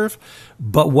deserve,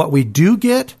 but what we do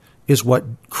get is what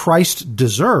Christ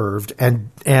deserved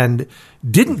and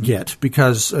didn't get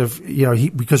because of, you know,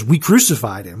 because we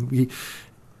crucified him.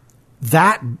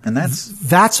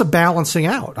 That's a balancing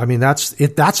out. I mean, that's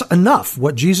enough.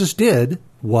 What Jesus did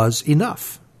was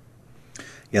enough.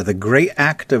 Yeah, the great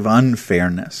act of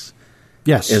unfairness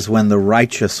is when the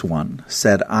righteous one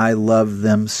said, I love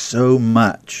them so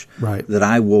much that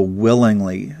I will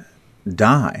willingly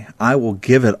die. I will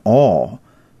give it all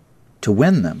to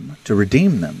win them, to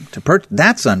redeem them,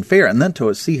 that's unfair. And then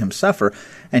to see him suffer.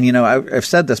 And, you know, I've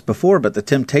said this before, but the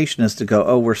temptation is to go,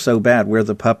 oh, we're so bad. We're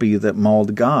the puppy that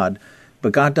mauled God.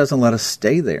 But God doesn't let us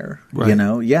stay there. Right. You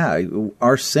know,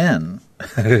 our sin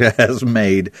has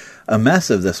made a mess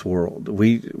of this world.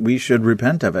 We should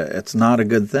repent of it. It's not a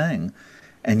good thing.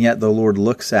 And yet the Lord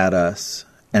looks at us,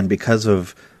 and because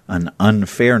of an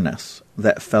unfairness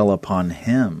that fell upon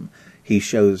him, he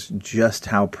shows just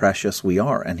how precious we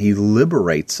are, and he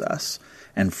liberates us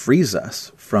and frees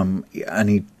us from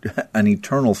an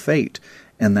eternal fate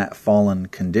in that fallen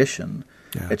condition.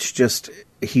 Yeah. It's just,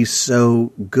 he's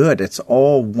so good. It's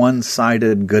all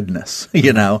one-sided goodness,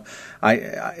 you know.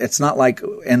 It's not like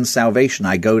in salvation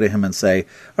I go to him and say,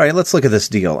 all right, let's look at this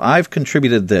deal. I've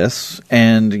contributed this,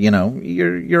 and, you know,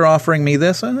 you're offering me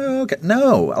this. Okay.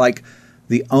 No, like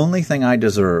the only thing I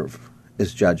deserve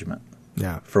is judgment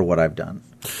for what I've done.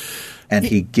 And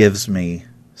he gives me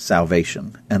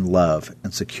salvation and love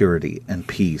and security and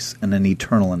peace and an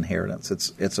eternal inheritance.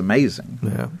 It's amazing.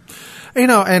 Yeah. You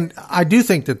know, and I do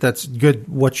think that that's good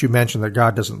what you mentioned, that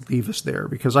God doesn't leave us there,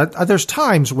 because there's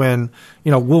times when,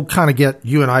 you know, we'll kind of get,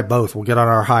 you and I both, we'll get on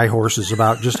our high horses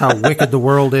about just how wicked the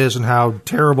world is and how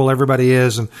terrible everybody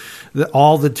is and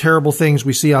all the terrible things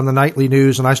we see on the nightly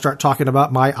news. And I start talking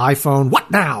about my iPhone,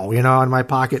 what now, you know, in my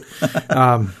pocket,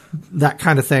 that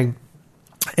kind of thing.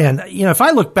 And, you know, if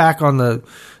I look back on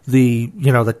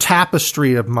the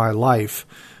tapestry of my life,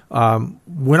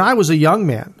 when I was a young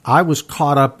man, I was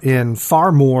caught up in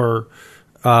far more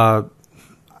appetites.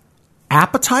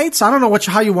 I don't know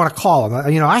how you want to call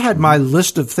them. You know, I had my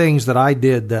list of things that I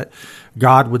did that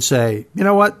God would say, you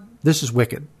know what, this is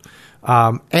wicked.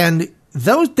 And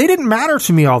they didn't matter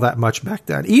to me all that much back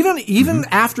then. Even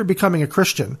after becoming a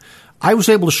Christian, I was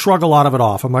able to shrug a lot of it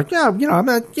off. I'm like,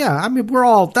 we're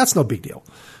all, that's no big deal,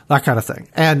 that kind of thing.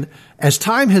 And as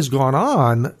time has gone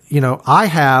on, you know, I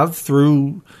have,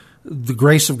 through the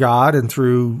grace of God and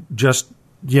through just,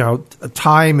 you know,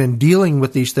 time and dealing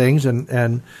with these things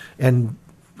and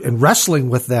wrestling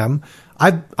with them,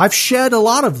 I've shed a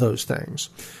lot of those things.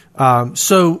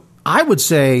 So I would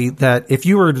say that if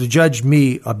you were to judge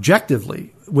me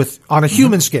objectively on a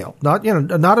human scale, not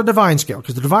a divine scale,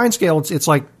 because the divine scale, it's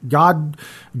like God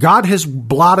has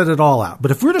blotted it all out. But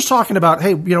if we're just talking about,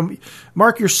 hey, you know,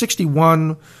 Mark, you're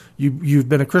 61, you've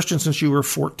been a Christian since you were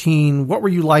 14. What were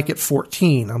you like at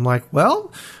 14? I'm like,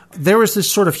 well, there was this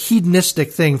sort of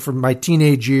hedonistic thing from my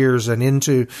teenage years and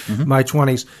into my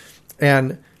 20s.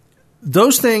 And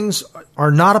those things are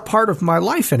not a part of my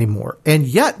life anymore. And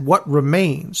yet what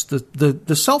remains,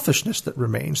 the selfishness that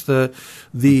remains, the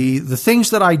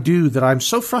things that I do that I'm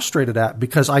so frustrated at,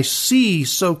 because I see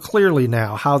so clearly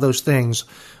now how those things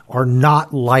are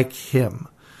not like him.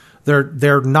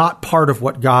 They're not part of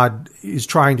what God is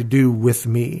trying to do with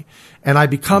me. And I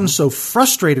become so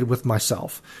frustrated with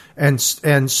myself. And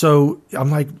so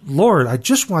I'm like, Lord, I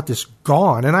just want this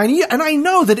gone. And I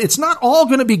know that it's not all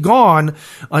going to be gone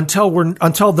until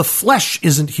the flesh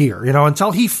isn't here, you know,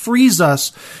 until he frees us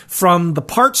from the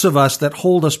parts of us that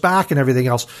hold us back and everything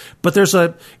else. But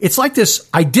it's like this,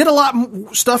 I did a lot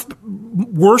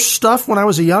worse stuff when I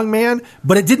was a young man,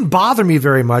 but it didn't bother me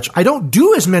very much. I don't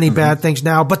do as many bad things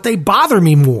now, but they bother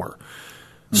me more.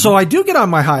 So I do get on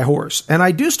my high horse, and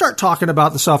I do start talking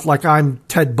about the stuff like I'm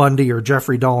Ted Bundy or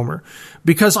Jeffrey Dahmer,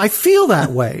 because I feel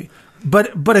that way.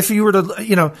 But if you were to,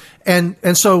 you know,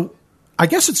 and so I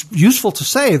guess it's useful to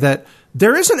say that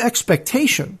there is an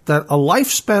expectation that a life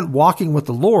spent walking with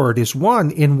the Lord is one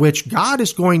in which God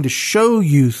is going to show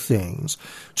you things,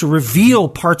 to reveal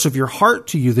parts of your heart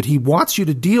to you that he wants you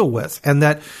to deal with. And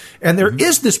there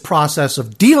is this process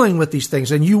of dealing with these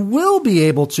things, and you will be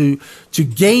able to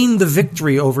gain the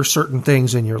victory over certain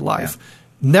things in your life.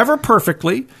 Yeah. Never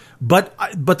perfectly, but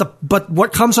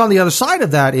what comes on the other side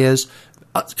of that is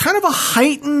kind of a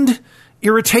heightened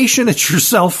irritation at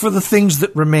yourself for the things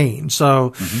that remain.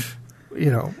 So, you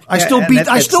know, I still beat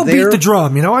the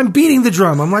drum. You know, I'm beating the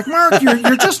drum. I'm like, Mark,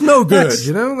 you're just no good.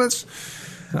 You know,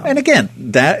 And again,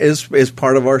 that is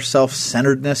part of our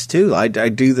self-centeredness too. I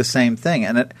do the same thing,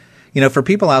 and you know, for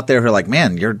people out there who are like,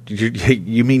 man,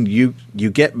 you mean you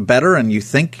get better and you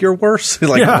think you're worse?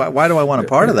 Like, why do I want a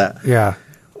part of that? Yeah.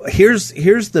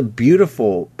 Here's the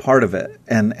beautiful part of it,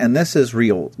 and this is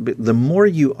real. The more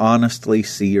you honestly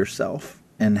see yourself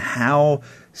and how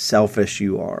selfish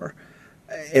you are,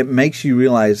 it makes you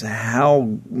realize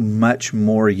how much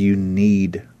more you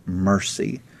need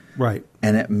mercy. Right.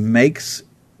 And it makes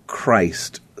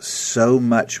Christ so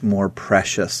much more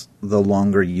precious the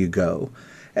longer you go.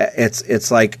 It's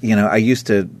like, you know, I used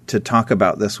to talk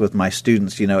about this with my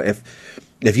students. You know,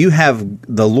 if you have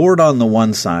the Lord on the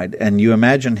one side and you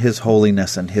imagine his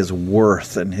holiness and his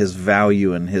worth and his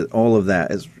value and his all of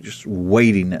that is just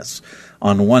weightiness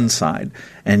on one side,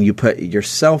 and you put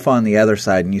yourself on the other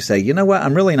side and you say, you know what,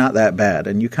 I'm really not that bad,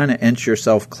 and you kind of inch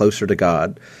yourself closer to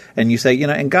God, and you say, you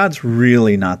know, and God's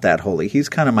really not that holy. He's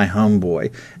kind of my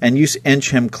homeboy, and you inch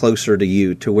him closer to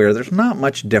you to where there's not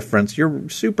much difference. You're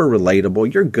super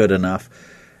relatable. You're good enough.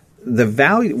 The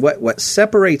value, what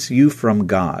separates you from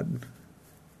God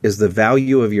is the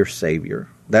value of your Savior.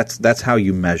 That's how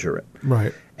you measure it.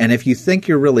 Right. And if you think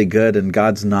you're really good and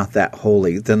God's not that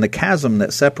holy, then the chasm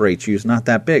that separates you is not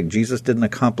that big. Jesus didn't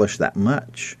accomplish that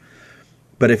much.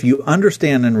 But if you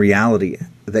understand in reality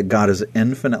that God is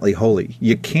infinitely holy,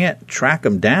 you can't track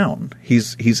him down.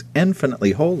 He's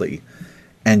infinitely holy.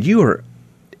 And you are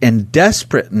in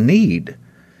desperate need.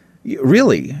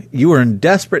 Really, you are in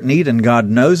desperate need, and God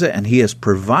knows it, and he has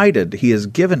provided. He has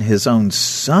given his own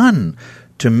Son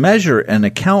to measure and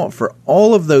account for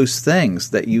all of those things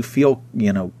that you feel,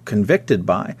 convicted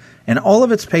by. And all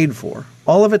of it's paid for.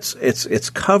 All of it's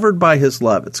covered by his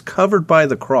love. It's covered by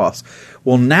the cross.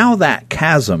 Well, now that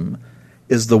chasm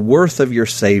is the worth of your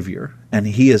Savior, and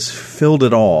he has filled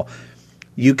it all.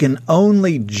 You can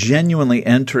only genuinely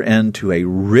enter into a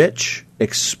rich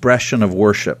expression of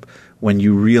worship when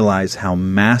you realize how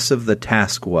massive the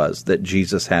task was that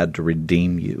Jesus had to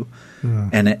redeem you.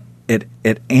 And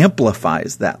it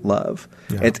amplifies that love.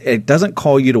 Yeah. It doesn't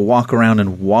call you to walk around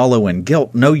and wallow in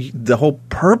guilt. No, the whole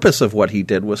purpose of what he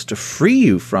did was to free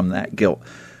you from that guilt.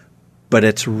 But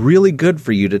it's really good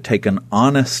for you to take an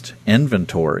honest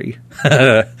inventory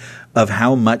of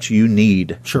how much you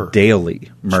need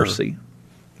daily mercy.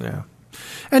 Sure. Yeah.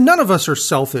 And none of us are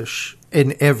selfish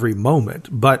in every moment.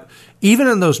 But even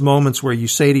in those moments where you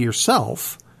say to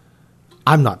yourself,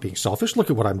 I'm not being selfish. Look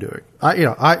at what I'm doing.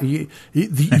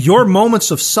 Your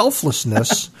moments of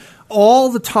selflessness, all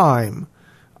the time,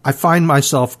 I find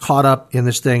myself caught up in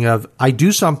this thing of I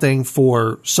do something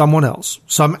for someone else,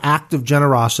 some act of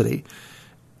generosity,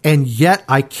 and yet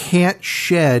I can't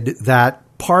shed that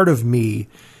part of me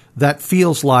that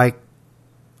feels like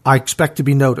I expect to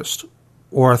be noticed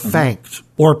or thanked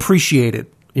or appreciated.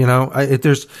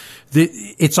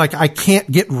 It's like I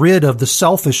can't get rid of the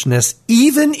selfishness.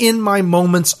 Even in my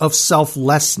moments of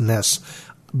selflessness,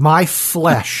 my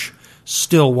flesh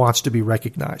still wants to be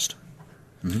recognized.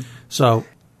 So,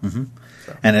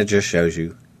 and it just shows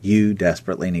you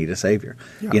desperately need a Savior.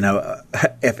 Yeah.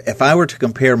 If I were to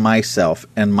compare myself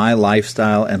and my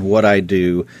lifestyle and what I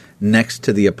do next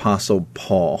to the Apostle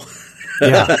Paul,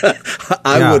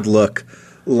 I would look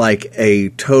like a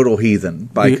total heathen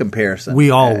by comparison. We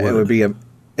all would.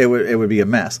 It would be a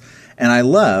mess. And I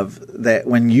love that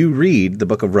when you read the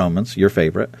book of Romans, your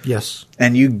favorite, yes,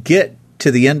 and you get to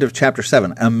the end of chapter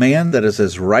 7, a man that is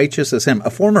as righteous as him,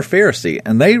 a former Pharisee,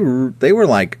 and they were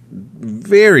like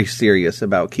very serious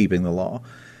about keeping the law.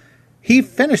 He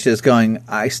finishes going,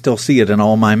 I still see it in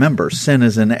all my members. Sin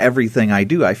is in everything I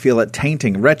do. I feel it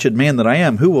tainting. Wretched man that I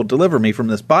am, who will deliver me from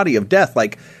this body of death?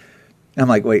 I'm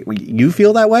like, wait, you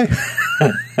feel that way?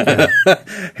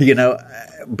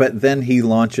 But then he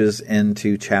launches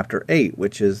into chapter 8,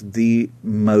 which is the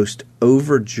most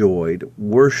overjoyed,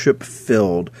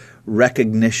 worship-filled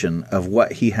recognition of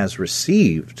what he has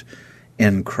received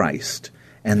in Christ,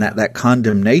 and that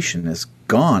condemnation is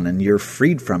gone and you're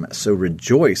freed from it. So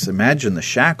rejoice. Imagine the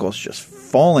shackles just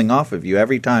falling off of you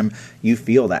every time you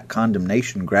feel that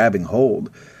condemnation grabbing hold.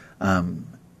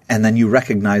 And then you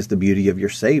recognize the beauty of your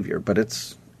Savior. But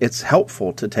it's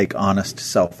helpful to take honest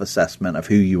self-assessment of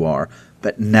who you are,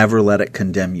 but never let it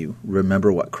condemn you.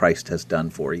 Remember what Christ has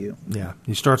done for you. Yeah.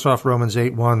 He starts off Romans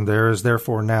 8:1, there is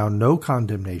therefore now no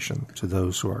condemnation to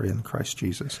those who are in Christ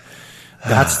Jesus.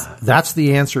 That's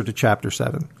the answer to chapter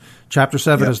 7. Chapter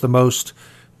 7 is the most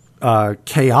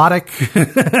chaotic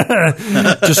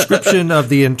description of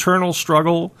the internal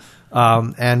struggle.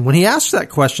 And when he asks that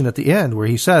question at the end where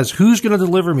he says, who's going to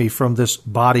deliver me from this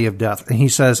body of death? And he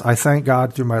says, I thank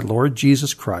God through my Lord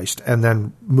Jesus Christ, and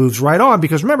then moves right on.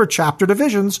 Because remember, chapter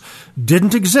divisions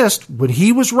didn't exist. When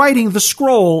he was writing the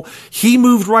scroll, he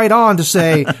moved right on to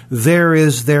say, there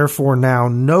is therefore now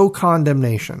no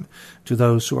condemnation to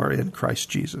those who are in Christ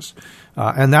Jesus.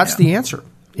 And that's the answer,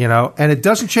 and it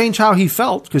doesn't change how he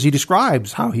felt because he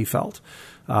describes how he felt.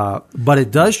 But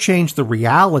it does change the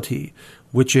reality,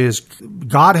 which is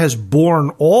God has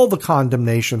borne all the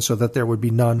condemnation so that there would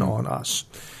be none on us.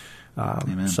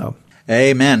 Amen.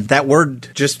 Amen. That word,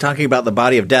 just talking about the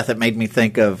body of death, it made me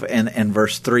think of in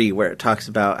verse 3 where it talks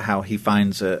about how he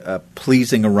finds a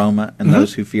pleasing aroma in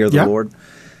those who fear the Lord.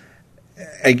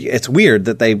 It's weird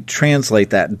that they translate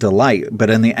that delight,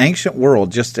 but in the ancient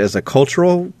world, just as a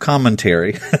cultural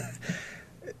commentary,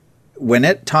 when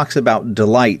it talks about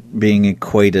delight being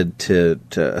equated to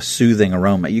a soothing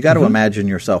aroma, you got to imagine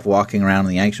yourself walking around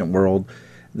in the ancient world.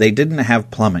 They didn't have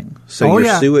plumbing, so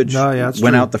your sewage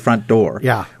went out the front door.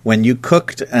 Yeah. When you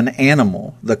cooked an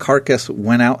animal, the carcass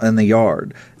went out in the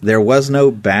yard. There was no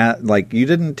bath, you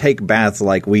didn't take baths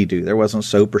like we do. There wasn't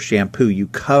soap or shampoo. You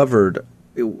covered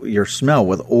your smell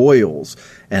with oils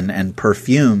and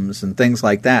perfumes and things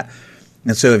like that.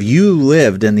 And so if you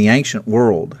lived in the ancient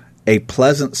world, a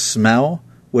pleasant smell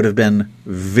would have been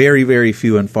very, very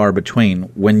few and far between.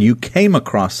 When you came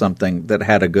across something that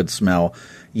had a good smell,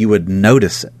 you would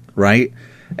notice it, right?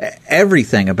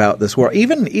 everything about this world,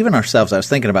 even ourselves, I was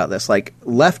thinking about this, like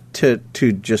left to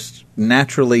just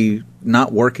naturally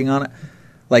not working on it,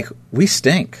 like we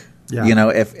stink. Yeah. You know,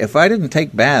 if I didn't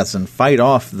take baths and fight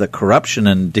off the corruption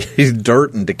and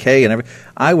dirt and decay and everything,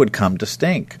 I would come to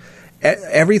stink.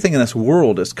 Everything in this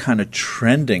world is kind of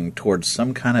trending towards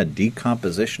some kind of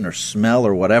decomposition or smell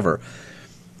or whatever.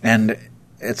 And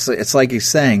it's like he's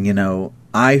saying, you know,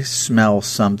 I smell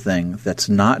something that's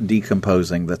not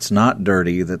decomposing, that's not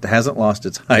dirty, that hasn't lost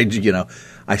its hygiene. You know,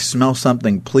 I smell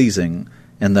something pleasing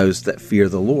in those that fear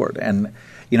the Lord. And,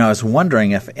 you know, I was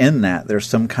wondering if in that there's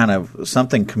some kind of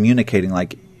something communicating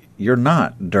like you're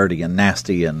not dirty and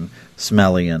nasty and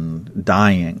smelly and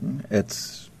dying.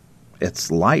 It's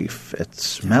life. It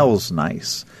smells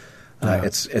nice.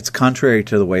 It's contrary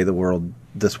to the way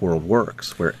this world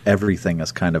works, where everything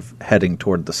is kind of heading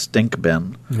toward the stink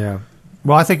bin. Yeah.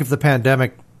 Well, I think if the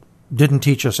pandemic didn't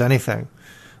teach us anything,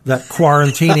 that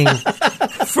quarantining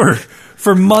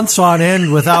for months on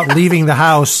end without leaving the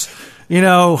house, you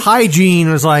know, hygiene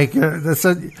was like,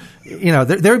 you know,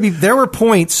 there were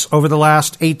points over the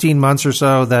last 18 months or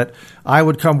so that I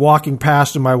would come walking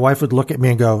past and my wife would look at me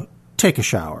and go, "Take a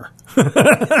shower." You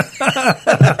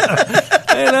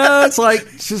know, it's like,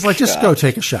 she's like, just go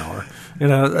take a shower. You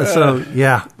know, so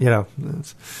yeah, you know.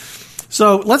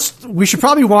 So we should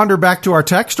probably wander back to our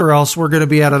text, or else we're going to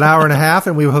be at an hour and a half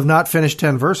and we have not finished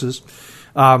 10 verses.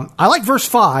 I like verse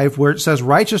 5 where it says,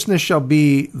 "Righteousness shall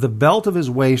be the belt of his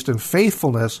waist, and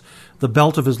faithfulness the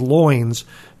belt of his loins."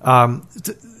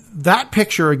 That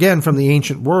picture, again, from the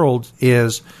ancient world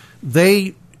is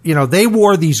they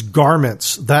wore these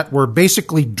garments that were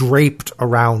basically draped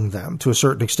around them to a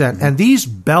certain extent. Mm-hmm. And these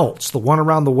belts, the one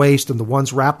around the waist and the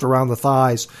ones wrapped around the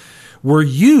thighs, were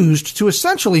used to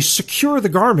essentially secure the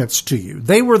garments to you.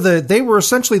 They were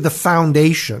essentially the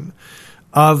foundation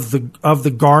of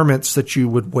the garments that you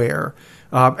would wear.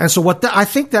 And so I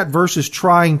think that verse is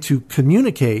trying to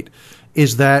communicate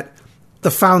is that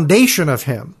the foundation of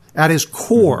him at his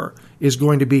core is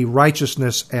going to be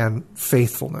righteousness and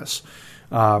faithfulness.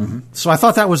 So I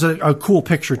thought that was a cool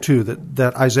picture too,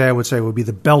 that Isaiah would say would be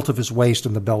the belt of his waist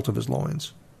and the belt of his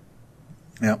loins.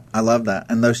 Yeah, I love that.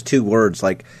 And those two words,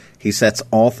 like he sets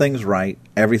all things right,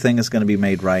 everything is going to be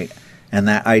made right. And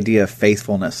that idea of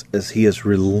faithfulness is he is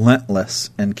relentless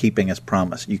in keeping his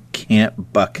promise. You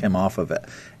can't buck him off of it.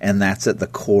 And that's at the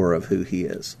core of who he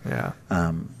is. Yeah.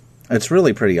 It's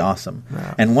really pretty awesome.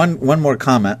 Yeah. And one more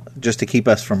comment, just to keep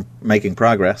us from making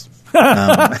progress,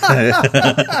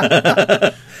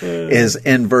 is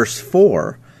in verse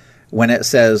 4, when it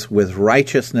says, "With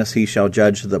righteousness he shall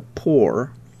judge the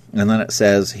poor," and then it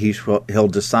says, he'll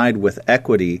decide with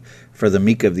equity for the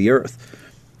meek of the earth.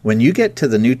 When you get to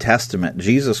the New Testament,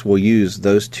 Jesus will use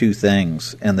those two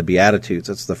things in the Beatitudes.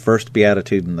 It's the first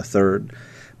Beatitude and the third.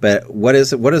 But what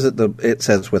is it? It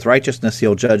says, "With righteousness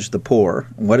he'll judge the poor."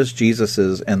 And what is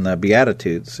Jesus's in the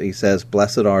Beatitudes? He says,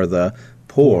 "Blessed are the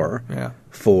poor,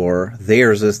 for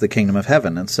theirs is the kingdom of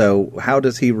heaven." And so how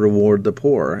does he reward the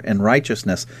poor? In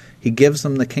righteousness, he gives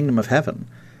them the kingdom of heaven.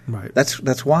 Right.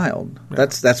 That's wild. Yeah.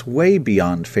 That's way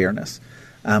beyond fairness.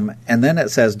 And then it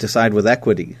says, "Decide with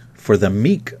equity for the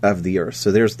meek of the earth."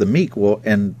 So there's the meek. Well,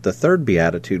 in the third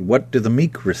Beatitude, what do the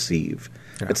meek receive?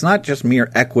 Yeah. It's not just mere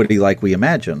equity like we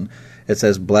imagine. It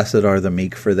says, "Blessed are the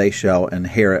meek, for they shall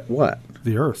inherit" what?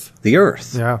 The earth. The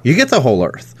earth. Yeah. You get the whole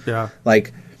earth. Yeah.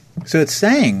 So it's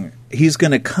saying he's going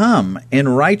to come in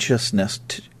righteousness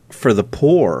for the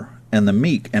poor and the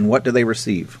meek. And what do they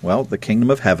receive? Well, the kingdom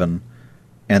of heaven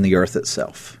and the earth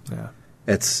itself. Yeah.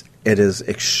 It is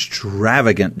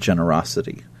extravagant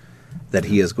generosity that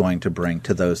he is going to bring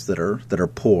to those that are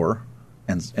poor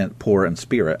and poor in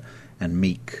spirit, and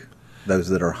meek, those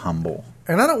that are humble.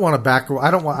 And I don't want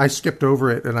to I skipped over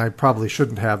it, and I probably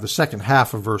shouldn't have, the second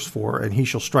half of verse 4, "And he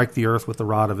shall strike the earth with the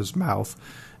rod of his mouth,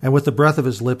 and with the breath of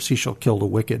his lips he shall kill the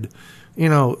wicked." You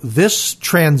know, this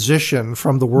transition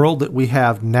from the world that we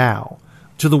have now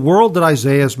to the world that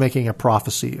Isaiah is making a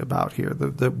prophecy about here,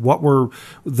 what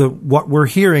we're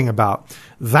hearing about,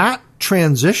 that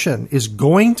transition is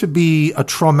going to be a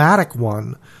traumatic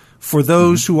one for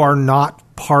those who are not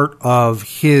part of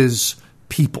his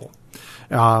people.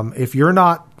 If you're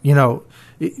not,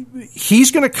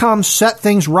 he's going to come set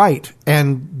things right.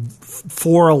 And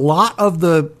for a lot of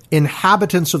the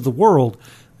inhabitants of the world,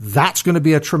 that's going to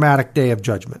be a traumatic day of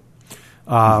judgment.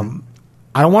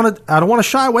 I don't want to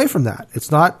shy away from that.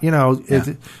 It's not,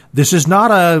 this is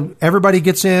not everybody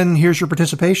gets in, here's your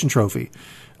participation trophy.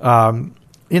 The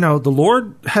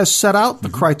Lord has set out the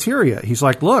criteria. He's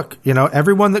like, look,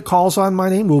 everyone that calls on my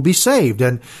name will be saved.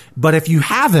 But if you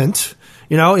haven't,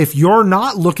 If you're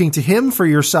not looking to him for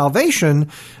your salvation,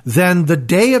 then the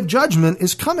day of judgment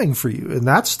is coming for you. And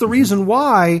that's the reason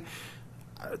why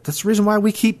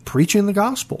we keep preaching the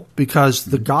gospel, because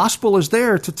the gospel is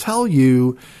there to tell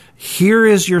you, here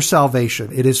is your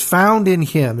salvation. It is found in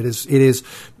him. It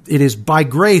is by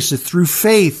grace. It's through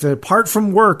faith, apart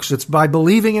from works. It's by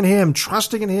believing in him,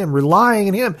 trusting in him, relying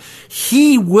in him.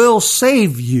 He will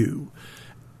save you.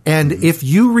 And if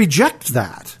you reject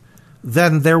that,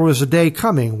 then there was a day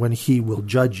coming when he will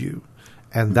judge you.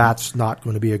 And that's not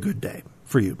going to be a good day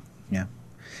for you. Yeah.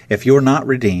 If you're not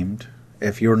redeemed,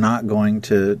 if you're not going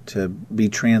to be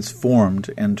transformed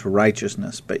into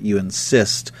righteousness, but you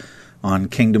insist on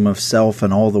kingdom of self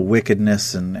and all the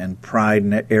wickedness and pride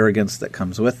and arrogance that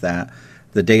comes with that,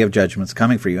 the day of judgment's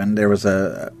coming for you. And there was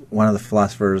one of the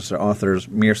philosophers or authors,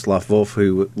 Miroslav Volf,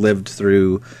 who lived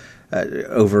through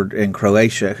over in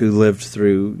Croatia, who lived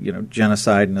through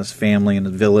genocide in his family and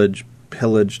his village,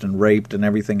 pillaged and raped and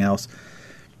everything else.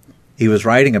 He was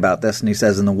writing about this, and he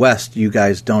says, in the West, you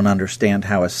guys don't understand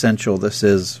how essential this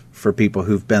is for people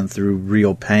who've been through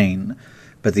real pain.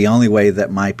 But the only way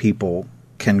that my people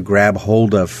can grab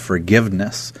hold of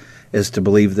forgiveness is to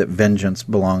believe that vengeance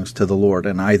belongs to the Lord.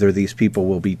 And either these people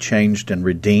will be changed and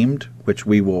redeemed, which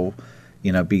we will,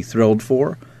 be thrilled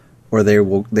for, or they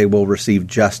will receive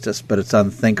justice. But it's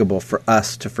unthinkable for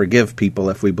us to forgive people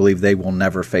if we believe they will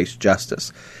never face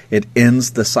justice. It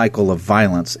ends the cycle of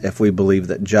violence if we believe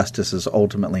that justice is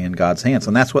ultimately in God's hands.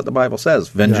 And that's what the Bible says.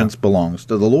 Vengeance belongs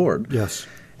to the Lord. Yes.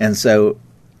 And so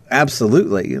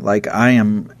absolutely,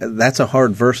 that's a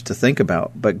hard verse to think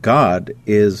about, but God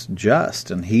is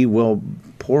just, and he will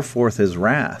pour forth his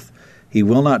wrath. He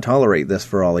will not tolerate this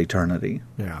for all eternity,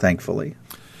 thankfully.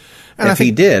 And if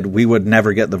he did, we would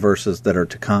never get the verses that are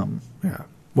to come. Yeah.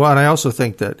 Well, and I also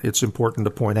think that it's important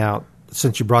to point out,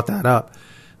 since you brought that up,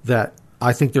 that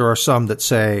I think there are some that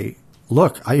say,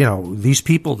 look, these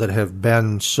people that have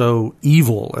been so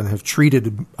evil and have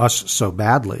treated us so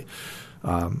badly,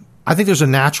 I think there's a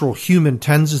natural human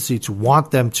tendency to want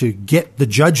them to get the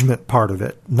judgment part of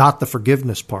it, not the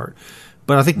forgiveness part.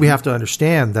 But I think we have to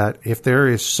understand that if there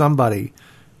is somebody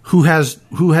who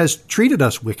has treated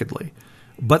us wickedly,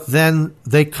 but then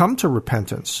they come to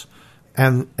repentance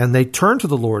and they turn to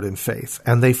the Lord in faith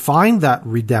and they find that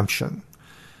redemption,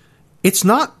 it's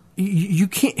not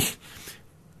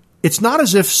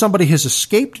as if somebody has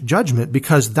escaped judgment,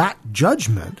 because that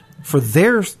judgment for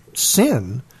their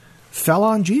sin fell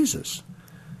on Jesus.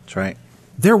 That's right.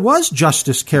 There was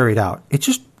justice carried out. It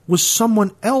just was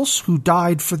someone else who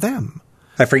died for them.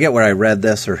 I forget where I read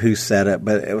this or who said it,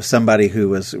 but it was somebody who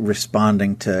was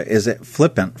responding to, is it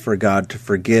flippant for God to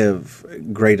forgive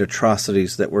great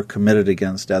atrocities that were committed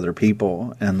against other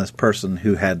people? And this person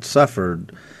who had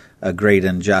suffered a great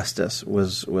injustice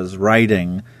was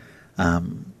writing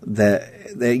that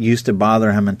it used to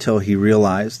bother him until he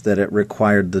realized that it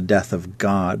required the death of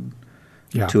God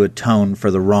to atone for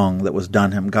the wrong that was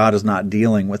done him. God is not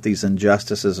dealing with these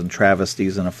injustices and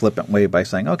travesties in a flippant way by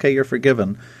saying, okay, you're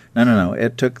forgiven. No.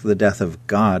 It took the death of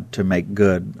God to make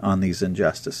good on these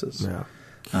injustices,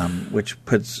 which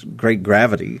puts great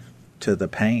gravity to the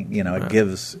pain. It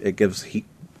gives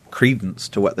credence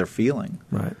to what they're feeling.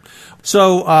 Right.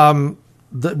 So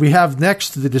we have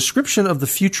next the description of the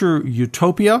future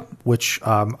utopia, which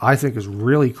I think is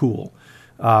really cool.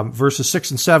 Verses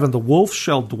 6 and 7, the wolf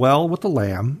shall dwell with the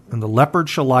lamb, and the leopard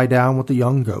shall lie down with the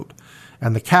young goat,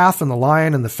 and the calf and the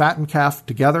lion and the fattened calf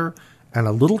together, and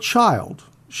a little child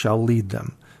shall lead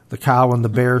them. The cow and the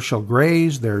bear shall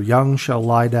graze, their young shall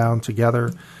lie down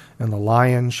together, and the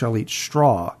lion shall eat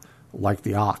straw like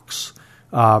the ox.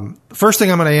 The first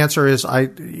thing I'm going to answer is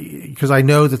because I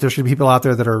know that there's going to be people out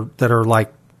there that are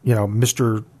like,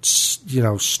 Mr.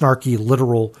 Snarky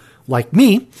literal like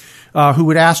me, who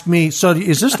would ask me, so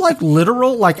is this like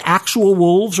literal, like actual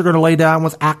wolves are going to lay down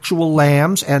with actual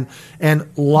lambs and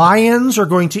lions are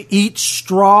going to eat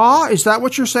straw? Is that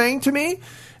what you're saying to me?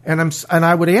 And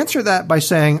I would answer that by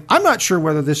saying, I'm not sure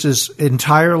whether this is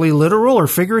entirely literal or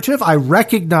figurative. I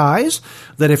recognize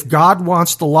that if God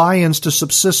wants the lions to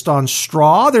subsist on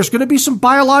straw, there's going to be some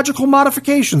biological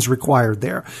modifications required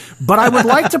there. But I would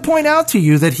like to point out to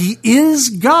you that he is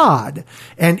God.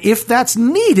 And if that's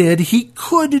needed, he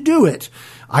could do it.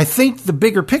 I think the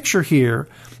bigger picture here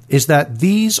is that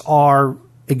these are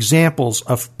examples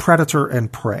of predator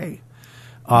and prey.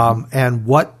 And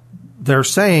what they're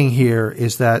saying here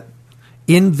is that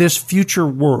in this future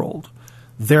world,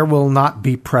 there will not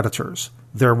be predators.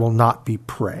 There will not be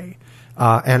prey.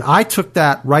 And I took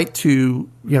that right to,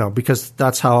 because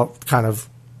that's how kind of,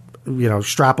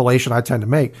 extrapolation I tend to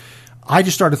make. I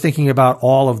just started thinking about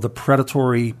all of the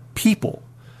predatory people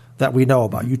that we know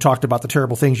about. You talked about the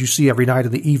terrible things you see every night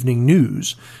in the evening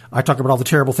news. I talk about all the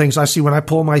terrible things I see when I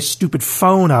pull my stupid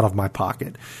phone out of my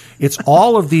pocket. It's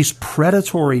all of these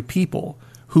predatory people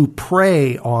who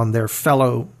prey on their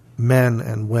fellow men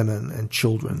and women and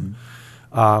children.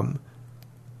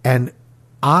 And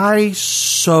I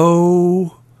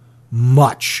so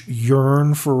much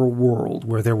yearn for a world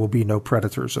where there will be no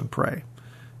predators and prey.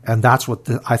 And that's what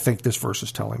I think this verse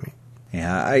is telling me.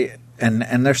 Yeah,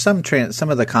 and there's some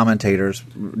of the commentators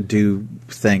do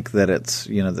think that it's,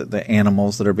 the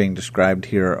animals that are being described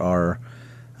here are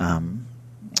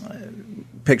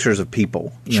pictures of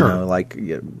people. Like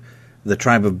the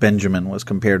tribe of Benjamin was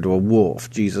compared to a wolf.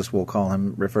 Jesus will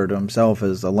refer to himself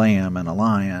as a lamb and a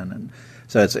lion, and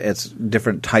so it's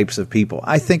different types of people.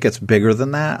 I think it's bigger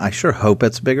than that. I sure hope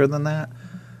it's bigger than that.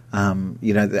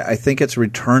 I think it's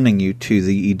returning you to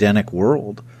the Edenic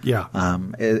world. Yeah.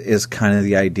 Is kind of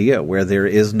the idea where there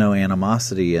is no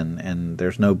animosity and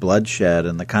there's no bloodshed,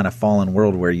 and the kind of fallen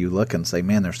world where you look and say,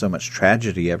 man, there's so much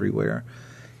tragedy everywhere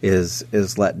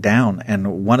is let down.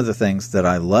 And one of the things that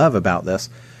I love about this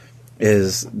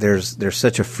is there's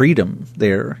such a freedom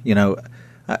there.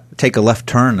 Take a left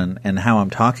turn and how I'm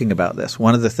talking about this.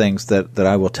 One of the things that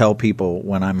I will tell people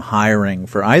when I'm hiring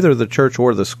for either the church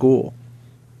or the school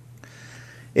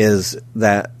is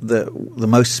that the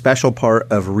most special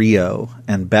part of Rio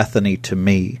and Bethany to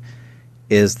me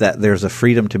is that there's a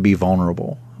freedom to be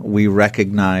vulnerable. We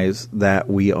recognize that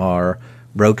we are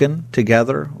broken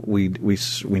together. We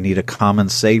need a common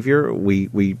Savior.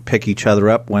 We pick each other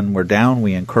up when we're down.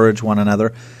 We encourage one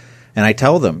another. And I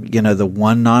tell them, the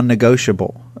one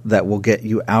non-negotiable that will get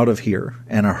you out of here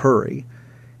in a hurry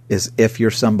is if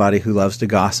you're somebody who loves to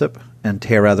gossip and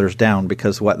tear others down,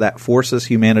 because what that forces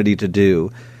humanity to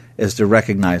do is to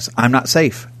recognize I'm not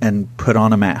safe and put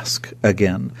on a mask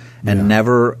again and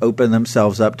never open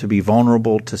themselves up to be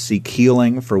vulnerable, to seek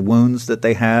healing for wounds that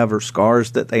they have or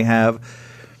scars that they have.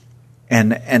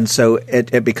 And so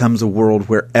it becomes a world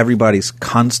where everybody's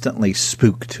constantly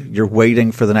spooked. You're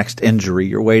waiting for the next injury.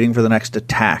 You're waiting for the next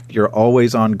attack. You're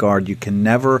always on guard. You can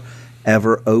never,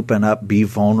 ever open up, be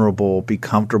vulnerable, be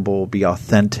comfortable, be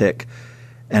authentic.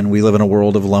 And we live in a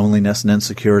world of loneliness and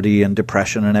insecurity and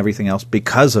depression and everything else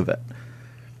because of it.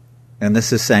 And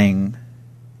this is saying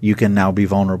you can now be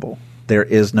vulnerable. There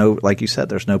is no, like you said,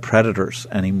 there's no predators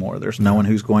anymore. There's no one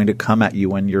who's going to come at you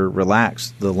when you're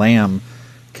relaxed. The lamb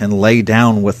can lay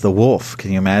down with the wolf.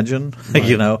 Can you imagine? Right.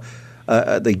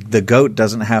 The goat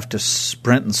doesn't have to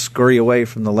sprint and scurry away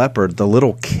from the leopard. The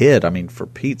little kid, for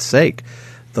Pete's sake,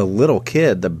 the little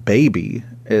kid, the baby,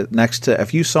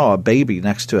 if you saw a baby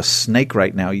next to a snake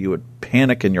right now, you would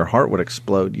panic and your heart would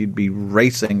explode. You'd be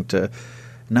racing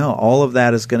no, all of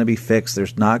that is going to be fixed.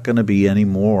 There's not going to be any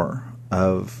more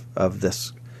of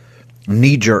this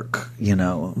knee-jerk,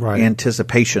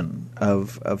 anticipation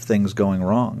of things going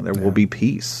wrong. There will be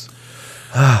peace.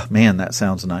 Man, that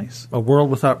sounds nice. A world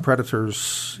without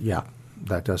predators,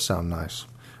 that does sound nice.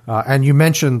 And you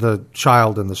mentioned the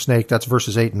child and the snake. That's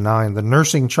verses 8 and 9. The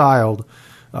nursing child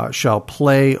shall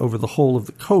play over the hole of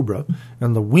the cobra,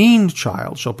 and the weaned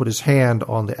child shall put his hand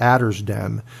on the adder's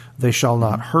den. They shall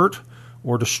not hurt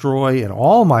or destroy in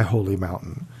all my holy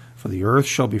mountain, for the earth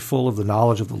shall be full of the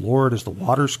knowledge of the Lord as the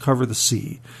waters cover the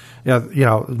sea.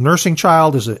 Nursing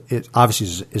child is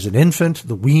obviously an infant.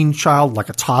 The weaned child, like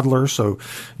a toddler. So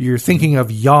you're thinking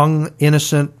of young,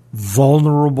 innocent,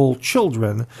 vulnerable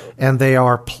children, and they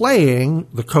are playing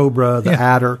the cobra, the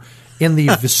adder, in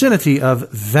the vicinity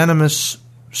of venomous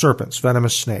serpents,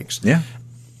 venomous snakes. Yeah.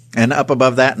 And up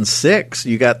above that in 6,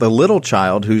 you got the little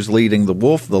child who's leading the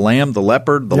wolf, the lamb, the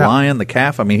leopard, the lion, the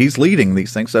calf. He's leading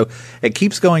these things. So it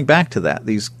keeps going back to that.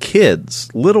 These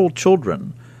kids, little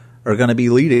children, are going to be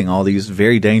leading all these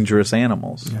very dangerous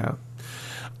animals. Yeah.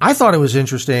 I thought it was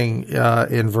interesting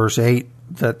in verse 8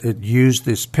 that it used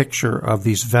this picture of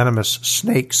these venomous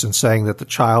snakes and saying that the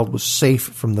child was safe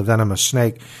from the venomous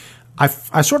snake.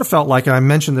 I sort of felt like, and I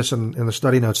mentioned this in the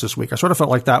study notes this week, I sort of felt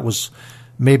like that was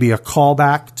maybe a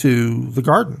callback to the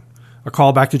garden, a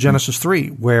callback to Genesis 3,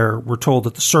 where we're told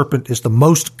that the serpent is the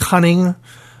most cunning,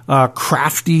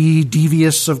 crafty,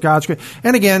 devious of God's creation.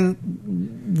 And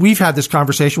again, we've had this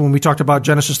conversation when we talked about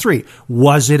Genesis 3.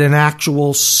 Was it an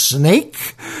actual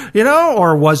snake,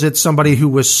 or was it somebody who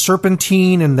was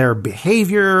serpentine in their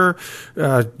behavior?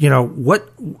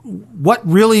 What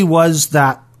really was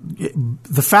that?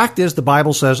 The fact is, the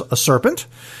Bible says a serpent.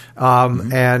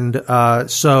 And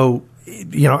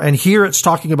here it's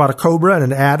talking about a cobra and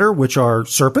an adder, which are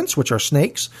serpents, which are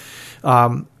snakes.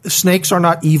 Snakes are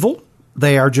not evil.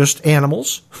 They are just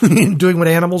animals doing what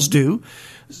animals do.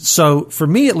 So for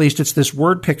me, at least, it's this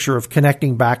word picture of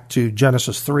connecting back to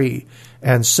Genesis 3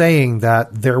 and saying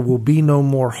that there will be no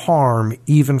more harm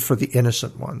even for the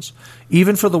innocent ones,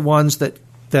 even for the ones that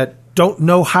don't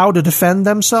know how to defend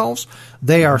themselves.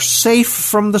 They are safe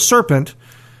from the serpent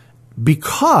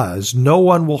because no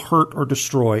one will hurt or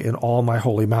destroy in all my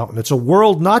holy mountain. It's a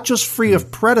world not just free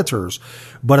of predators,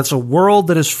 but it's a world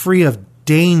that is free of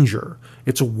danger.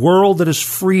 It's a world that is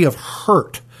free of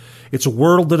hurt. It's a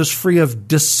world that is free of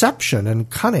deception and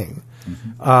cunning.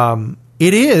 Mm-hmm.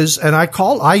 It is, and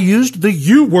I used the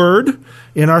U word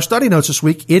in our study notes this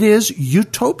week. It is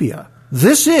utopia.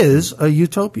 This is a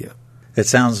utopia. It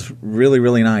sounds really,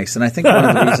 really nice. And I think one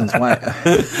of the reasons why...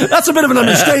 That's a bit of an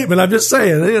understatement. I'm just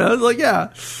saying.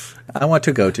 Yeah. I want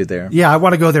to go to there. Yeah, I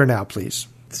want to go there now, please.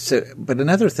 So, but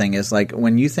another thing is, like,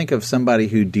 when you think of somebody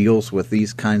who deals with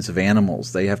these kinds of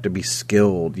animals, they have to be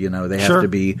skilled, they have to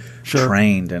be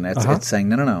trained. And it's saying,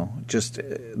 no, just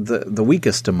the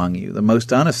weakest among you, the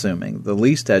most unassuming, the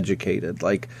least educated.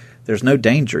 Like, there's no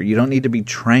danger. You don't need to be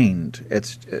trained.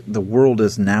 The world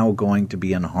is now going to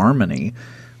be in harmony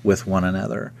with one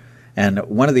another. And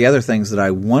one of the other things that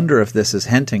I wonder if this is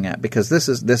hinting at, because this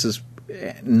is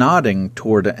nodding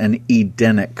toward an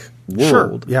Edenic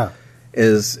world,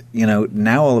 is,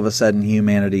 now all of a sudden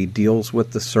humanity deals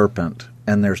with the serpent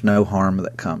and there's no harm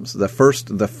that comes. The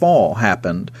fall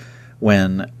happened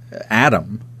when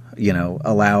Adam,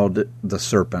 allowed the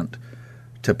serpent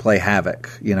to play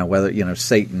havoc, whether,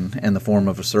 Satan in the form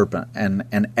of a serpent,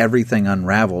 and everything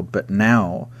unraveled. But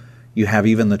now you have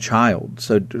even the child,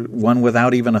 so one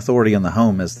without even authority in the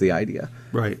home is the idea,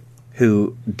 right?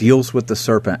 Who deals with the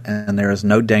serpent, and there is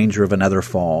no danger of another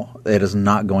fall. It is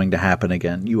not going to happen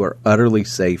again. You are utterly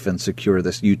safe and secure.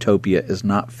 This utopia is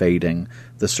not fading.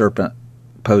 The serpent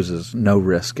poses no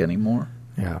risk anymore.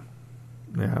 Yeah.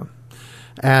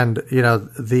 And,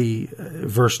 the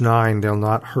verse 9, they'll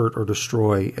not hurt or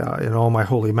destroy in all my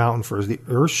holy mountain, for as the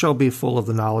earth shall be full of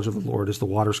the knowledge of the Lord as the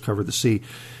waters cover the sea.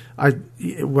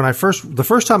 The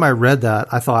first time I read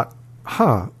that, I thought,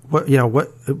 what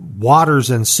waters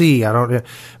and sea?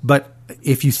 But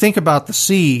if you think about the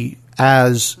sea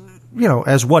as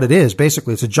what it is,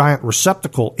 basically it's a giant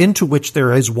receptacle into which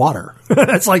there is water.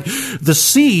 It's like the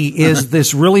sea is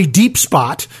this really deep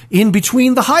spot in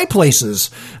between the high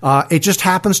places. It just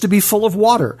happens to be full of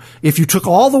water. If you took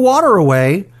all the water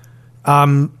away,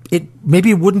 it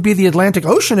wouldn't be the Atlantic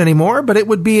Ocean anymore, but it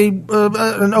would be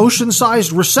an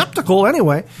ocean-sized receptacle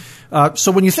anyway.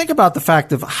 So when you think about the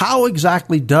fact of how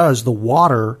exactly does the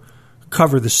water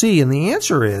cover the sea, and the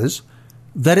answer is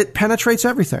that it penetrates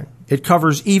everything. It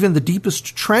covers even the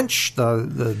deepest trench,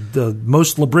 the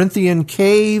most labyrinthian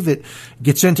cave. It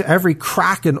gets into every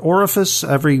crack and orifice,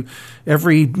 every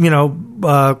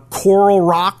coral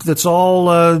rock that's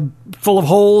all full of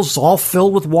holes, all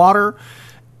filled with water.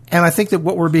 And I think that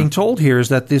what we're being told here is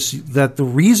that the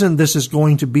reason this is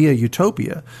going to be a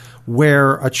utopia,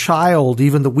 where a child,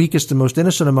 even the weakest and most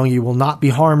innocent among you, will not be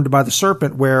harmed by the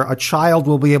serpent, where a child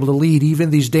will be able to lead even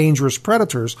these dangerous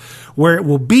predators, where it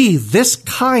will be this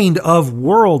kind of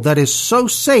world that is so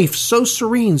safe, so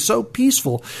serene, so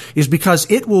peaceful, is because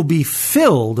it will be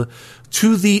filled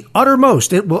to the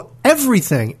uttermost. It will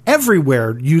everything,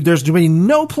 everywhere. There's going to be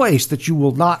no place that you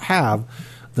will not have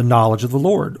the knowledge of the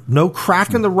Lord. No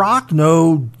crack in the rock,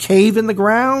 no cave in the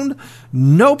ground,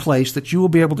 no place that you will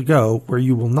be able to go where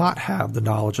you will not have the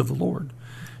knowledge of the Lord.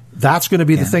 That's going to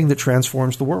be the thing that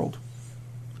transforms the world.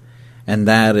 And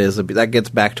that gets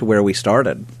back to where we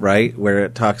started, right? Where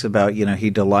it talks about, he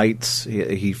delights,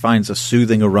 he finds a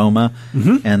soothing aroma,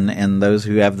 and those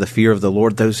who have the fear of the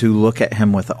Lord, those who look at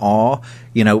him with awe,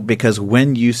 because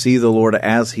when you see the Lord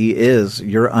as he is,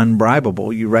 you're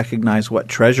unbribable. You recognize what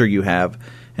treasure you have.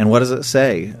 And what does it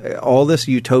say? All this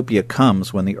utopia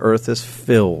comes when the earth is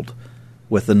filled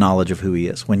with the knowledge of who he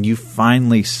is. When you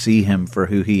finally see him for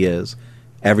who he is,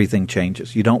 everything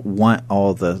changes. You don't want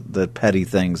all the petty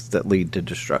things that lead to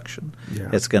destruction. Yeah.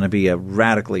 It's going to be a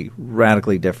radically,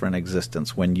 radically different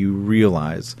existence when you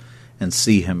realize and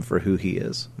see him for who he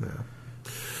is. Yeah.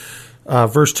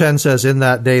 Verse 10 says, in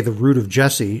that day the root of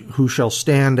Jesse, who shall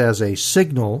stand as a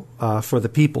signal for the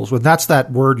peoples. Well, that's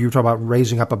that word you were talking about,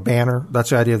 raising up a banner.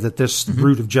 That's the idea that this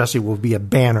root of Jesse will be a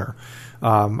banner.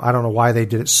 I don't know why they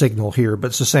did it signal here, but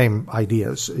it's the same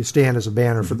idea. Stand as a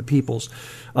banner for the peoples.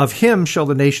 Of him shall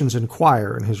the nations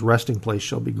inquire, and his resting place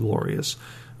shall be glorious.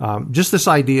 Just this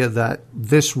idea that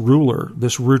this ruler,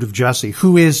 this root of Jesse,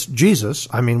 who is Jesus,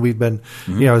 I mean, we've been,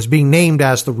 is being named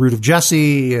as the root of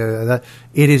Jesse.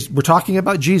 We're talking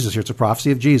about Jesus here. It's a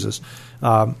prophecy of Jesus.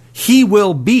 He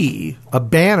will be a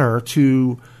banner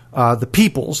to the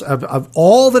peoples of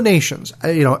all the nations,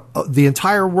 the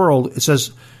entire world. It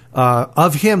says,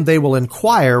 of him they will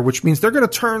inquire, which means they're going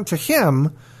to turn to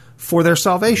him for their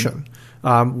salvation.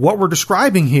 What we're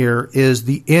describing here is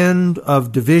the end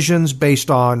of divisions based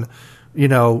on,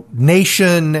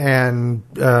 nation and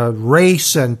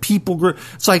race and people group.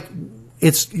 It's like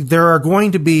there are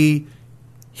going to be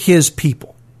his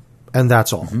people, and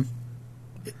that's all.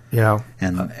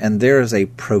 And there is a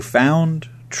profound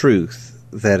truth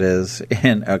that is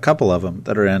in a couple of them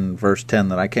that are in verse 10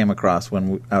 that I came across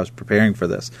when I was preparing for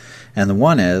this. And the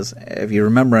one is, if you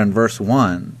remember in verse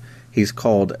 1, he's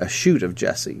called a shoot of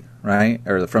Jesse, right?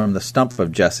 Or from the stump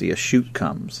of Jesse, a shoot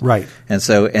comes. Right. And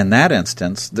so in that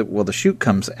instance, the shoot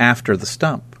comes after the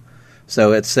stump.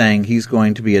 So it's saying he's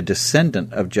going to be a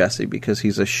descendant of Jesse because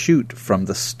he's a shoot from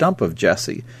the stump of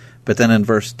Jesse. But then in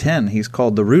verse 10, he's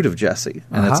called the root of Jesse.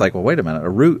 And it's like, well, wait a minute, a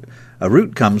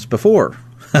root comes before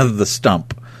the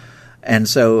stump. And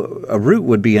so a root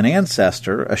would be an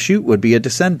ancestor, a shoot would be a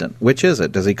descendant. Which is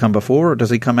it? Does he come before or does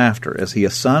he come after? Is he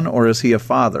a son or is he a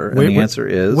father? And the answer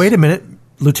is... Wait a minute.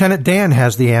 Lieutenant Dan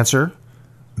has the answer.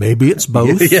 Maybe it's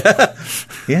both.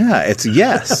 Yeah, it's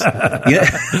yes.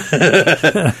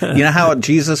 You know how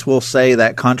Jesus will say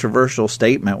that controversial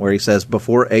statement where he says,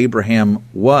 before Abraham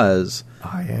was,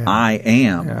 I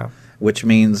am. Yeah. Which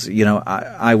means,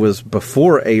 I was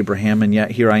before Abraham, and yet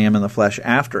here I am in the flesh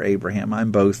after Abraham.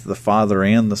 I'm both the father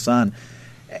and the son.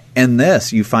 In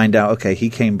this, you find out, okay, he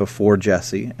came before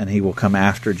Jesse, and he will come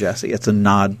after Jesse. It's a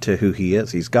nod to who he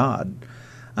is. He's God.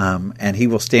 And he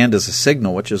will stand as a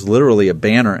signal, which is literally a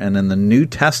banner. And in the New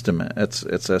Testament,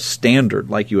 it's a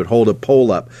standard, like you would hold a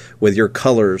pole up with your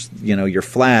colors, your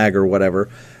flag or whatever,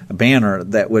 a banner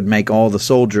that would make all the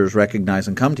soldiers recognize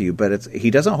and come to you. But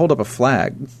he doesn't hold up a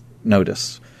flag.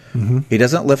 Notice. Mm-hmm. He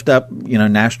doesn't lift up,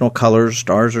 national colors,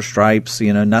 stars or stripes,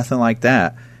 nothing like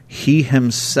that. He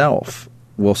himself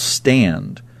will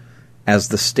stand as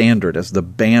the standard, as the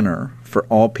banner for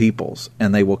all peoples,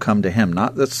 and they will come to him.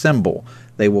 Not the symbol,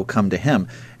 they will come to him.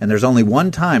 And there's only one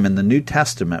time in the New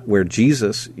Testament where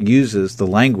Jesus uses the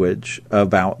language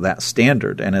about that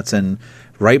standard, and it's in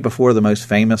right before the most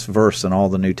famous verse in all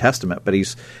the New Testament. But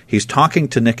he's talking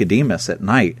to Nicodemus at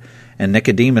night, and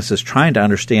Nicodemus is trying to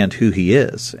understand who he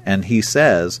is. And he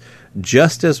says,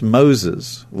 just as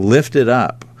Moses lifted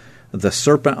up the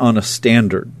serpent on a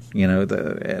standard, in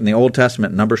the Old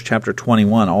Testament, Numbers chapter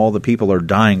 21, all the people are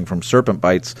dying from serpent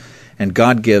bites. And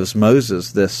God gives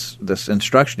Moses this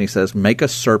instruction. He says, make a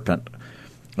serpent,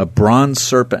 a bronze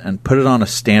serpent, and put it on a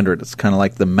standard. It's kind of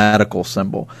like the medical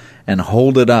symbol, and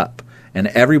hold it up. And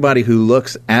everybody who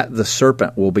looks at the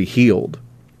serpent will be healed.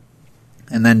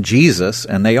 And then Jesus,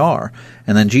 and they are.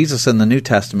 And then Jesus in the New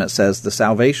Testament says the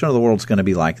salvation of the world is going to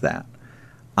be like that.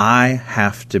 I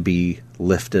have to be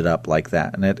lifted up like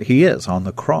that. And he is on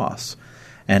the cross.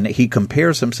 And he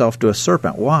compares himself to a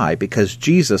serpent. Why? Because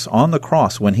Jesus on the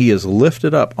cross, when he is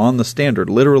lifted up on the standard,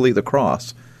 literally the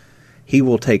cross, he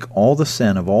will take all the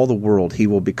sin of all the world. He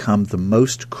will become the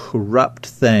most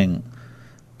corrupt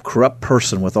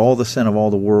person with all the sin of all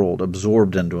the world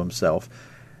absorbed into himself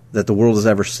that the world has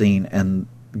ever seen, and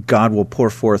God will pour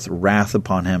forth wrath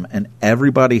upon him, and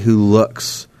everybody who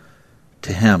looks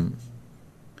to him,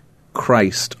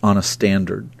 Christ on a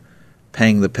standard,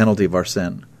 paying the penalty of our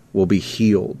sin, will be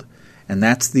healed. And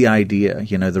that's the idea.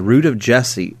 The root of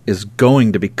Jesse is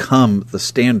going to become the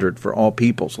standard for all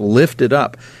peoples, lifted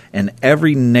up, and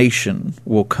every nation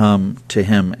will come to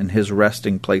him, and his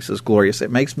resting place is glorious.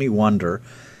 It makes me wonder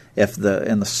if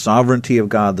in the sovereignty of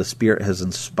God, the Spirit has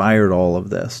inspired all of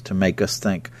this to make us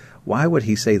think, why would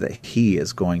he say that he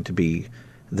is going to be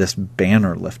this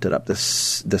banner lifted up, this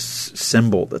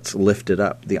symbol that's lifted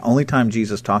up? The only time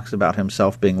Jesus talks about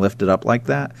himself being lifted up like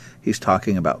that, he's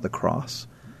talking about the cross.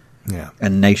 Yeah.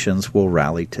 And nations will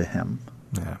rally to him.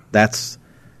 Yeah. That's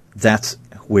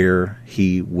where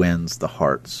he wins the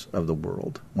hearts of the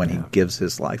world, when he gives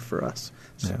his life for us.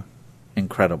 It's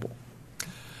incredible.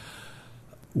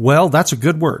 Well, that's a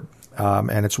good word,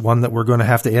 and it's one that we're going to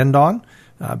have to end on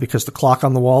because the clock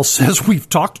on the wall says we've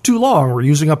talked too long. We're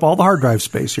using up all the hard drive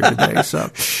space here today. So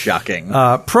shocking.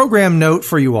 Program note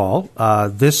for you all.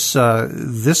 This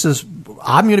is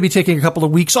I'm going to be taking a couple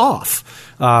of weeks off.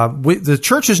 The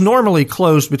church is normally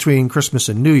closed between Christmas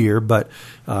and New Year, but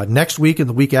next week and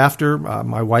the week after,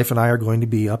 my wife and I are going to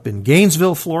be up in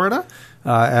Gainesville, Florida,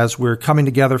 as we're coming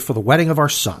together for the wedding of our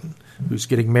son, who's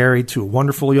getting married to a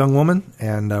wonderful young woman,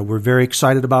 and we're very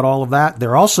excited about all of that.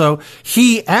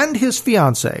 He and his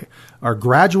fiancée are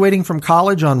graduating from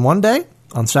college on one day,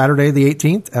 on Saturday the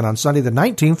 18th, and on Sunday the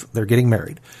 19th, they're getting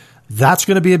married. That's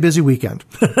going to be a busy weekend.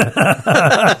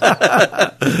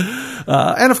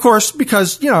 And of course,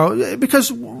 because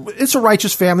it's a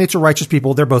righteous family, it's a righteous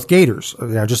people. They're both Gators.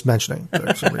 Just mentioning.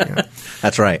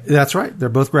 That's right. That's right. They're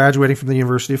both graduating from the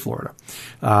University of Florida.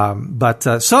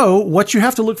 So what you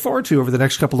have to look forward to over the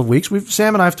next couple of weeks,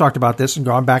 Sam and I have talked about this and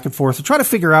gone back and forth to try to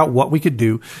figure out what we could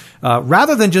do,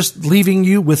 rather than just leaving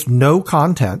you with no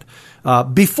content.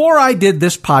 Before I did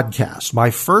this podcast,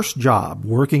 my first job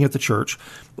working at the church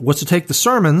was to take the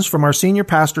sermons from our senior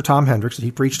pastor, Tom Hendricks, that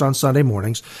he preached on Sunday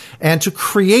mornings, and to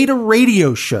create a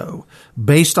radio show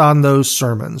based on those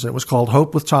sermons. It was called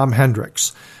Hope with Tom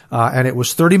Hendricks, and it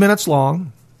was 30 minutes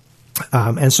long.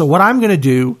 And so what I'm going to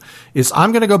do is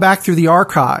I'm going to go back through the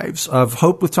archives of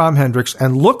Hope with Tom Hendricks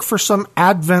and look for some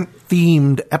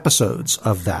Advent-themed episodes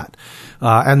of that.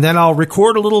 And then I'll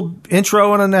record a little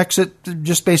intro and an exit,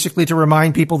 just basically to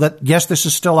remind people that, yes, this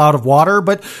is still Out of Water,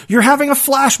 but you're having a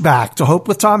flashback to Hope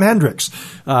with Tom Hendricks.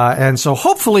 And so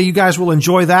hopefully you guys will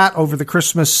enjoy that over the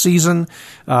Christmas season.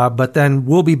 But then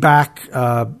we'll be back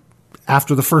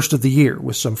after the first of the year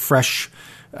with some fresh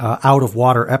Out of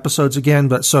Water episodes again.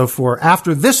 But so for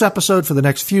after this episode, for the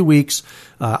next few weeks,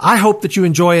 I hope that you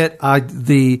enjoy it. I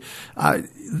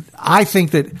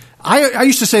think that I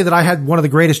used to say that I had one of the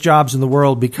greatest jobs in the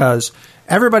world because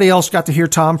everybody else got to hear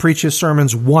Tom preach his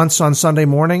sermons once on Sunday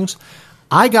mornings.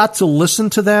 I got to listen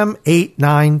to them 8,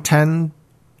 9, 10,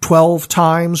 12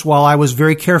 times while I was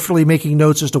very carefully making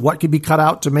notes as to what could be cut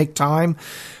out to make time.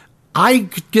 I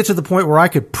could get to the point where I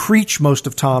could preach most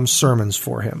of Tom's sermons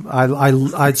for him.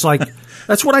 It's like,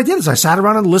 that's what I did, is I sat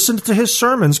around and listened to his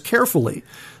sermons carefully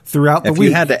throughout the week. If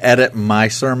you had to edit my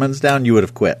sermons down, you would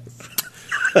have quit.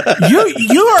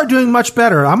 You are doing much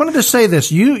better. I'm going to just say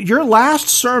this. Your last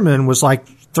sermon was like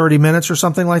 30 minutes or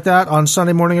something like that on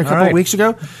Sunday morning a couple of weeks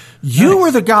ago. You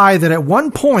were the guy that at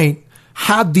one point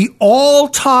had the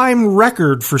all-time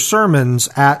record for sermons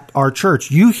at our church.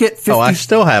 You hit 50. Oh, I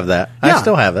still have that. Yeah, I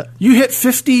still have it. You hit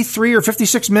 53 or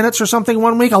 56 minutes or something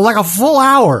one week, like a full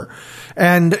hour.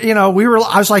 And, I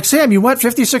was like, Sam, you went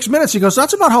 56 minutes. He goes,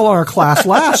 that's about how long our class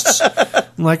lasts. I'm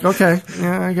like, okay,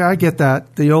 yeah, I get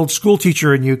that. The old school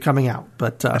teacher in you coming out.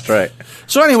 But that's right.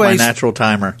 So anyways, my natural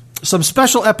timer. Some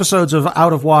special episodes of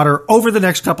Out of Water over the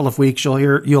next couple of weeks.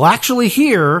 You'll actually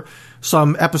hear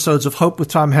some episodes of Hope with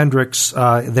Tom Hendricks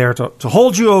there to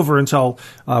hold you over until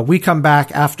we come back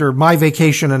after my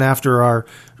vacation and after our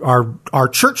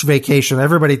church vacation.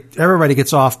 Everybody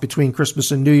gets off between Christmas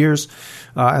and New Year's,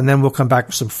 and then we'll come back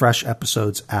with some fresh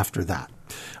episodes after that.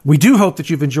 We do hope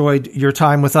that you've enjoyed your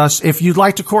time with us. If you'd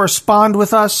like to correspond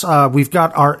with us, we've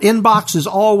got our inbox is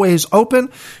always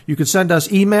open. You can send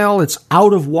us email. It's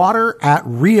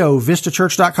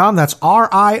outofwater@riovistachurch.com. That's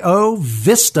RIO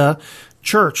Vista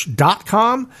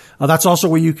church.com. That's also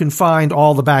where you can find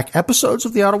all the back episodes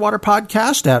of the Out of Water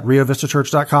podcast at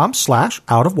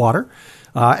riovistachurch.com/outofwater.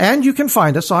 And you can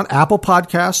find us on Apple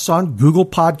Podcasts, on Google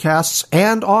Podcasts,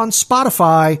 and on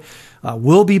Spotify.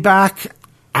 We'll be back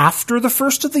after the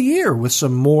first of the year with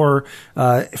some more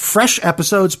fresh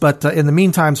episodes. But in the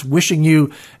meantime, wishing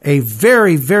you a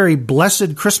very, very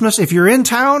blessed Christmas. If you're in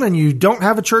town and you don't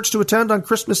have a church to attend on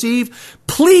Christmas Eve,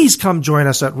 please come join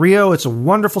us at Rio. It's a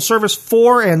wonderful service,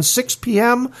 4 and 6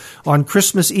 p.m. on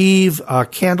Christmas Eve,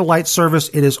 candlelight service.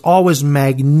 It is always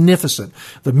magnificent.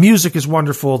 The music is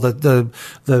wonderful. The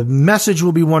message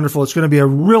will be wonderful. It's going to be a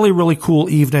really, really cool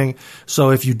evening. So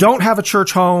if you don't have a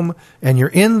church home and you're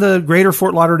in the greater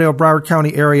Fort Lauderdale, Broward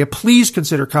County area, please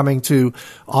consider coming to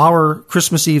our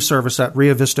Christmas Eve service at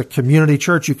Rio Vista Community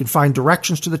Church. You can find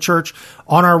directions to the church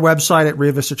on our website at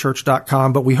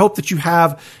riovistachurch.com. But we hope that you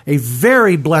have a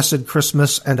very blessed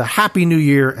Christmas and a happy New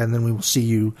Year, and then we will see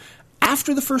you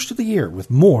after the first of the year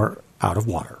with more Out of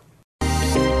Water.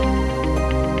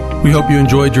 We hope you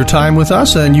enjoyed your time with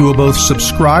us, and you will both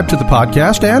subscribe to the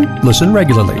podcast and listen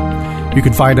regularly. You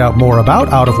can find out more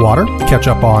about Out of Water, catch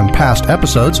up on past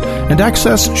episodes, and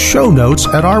access show notes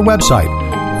at our website,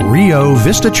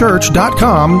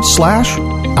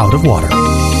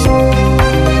 riovistachurch.com/outofwater.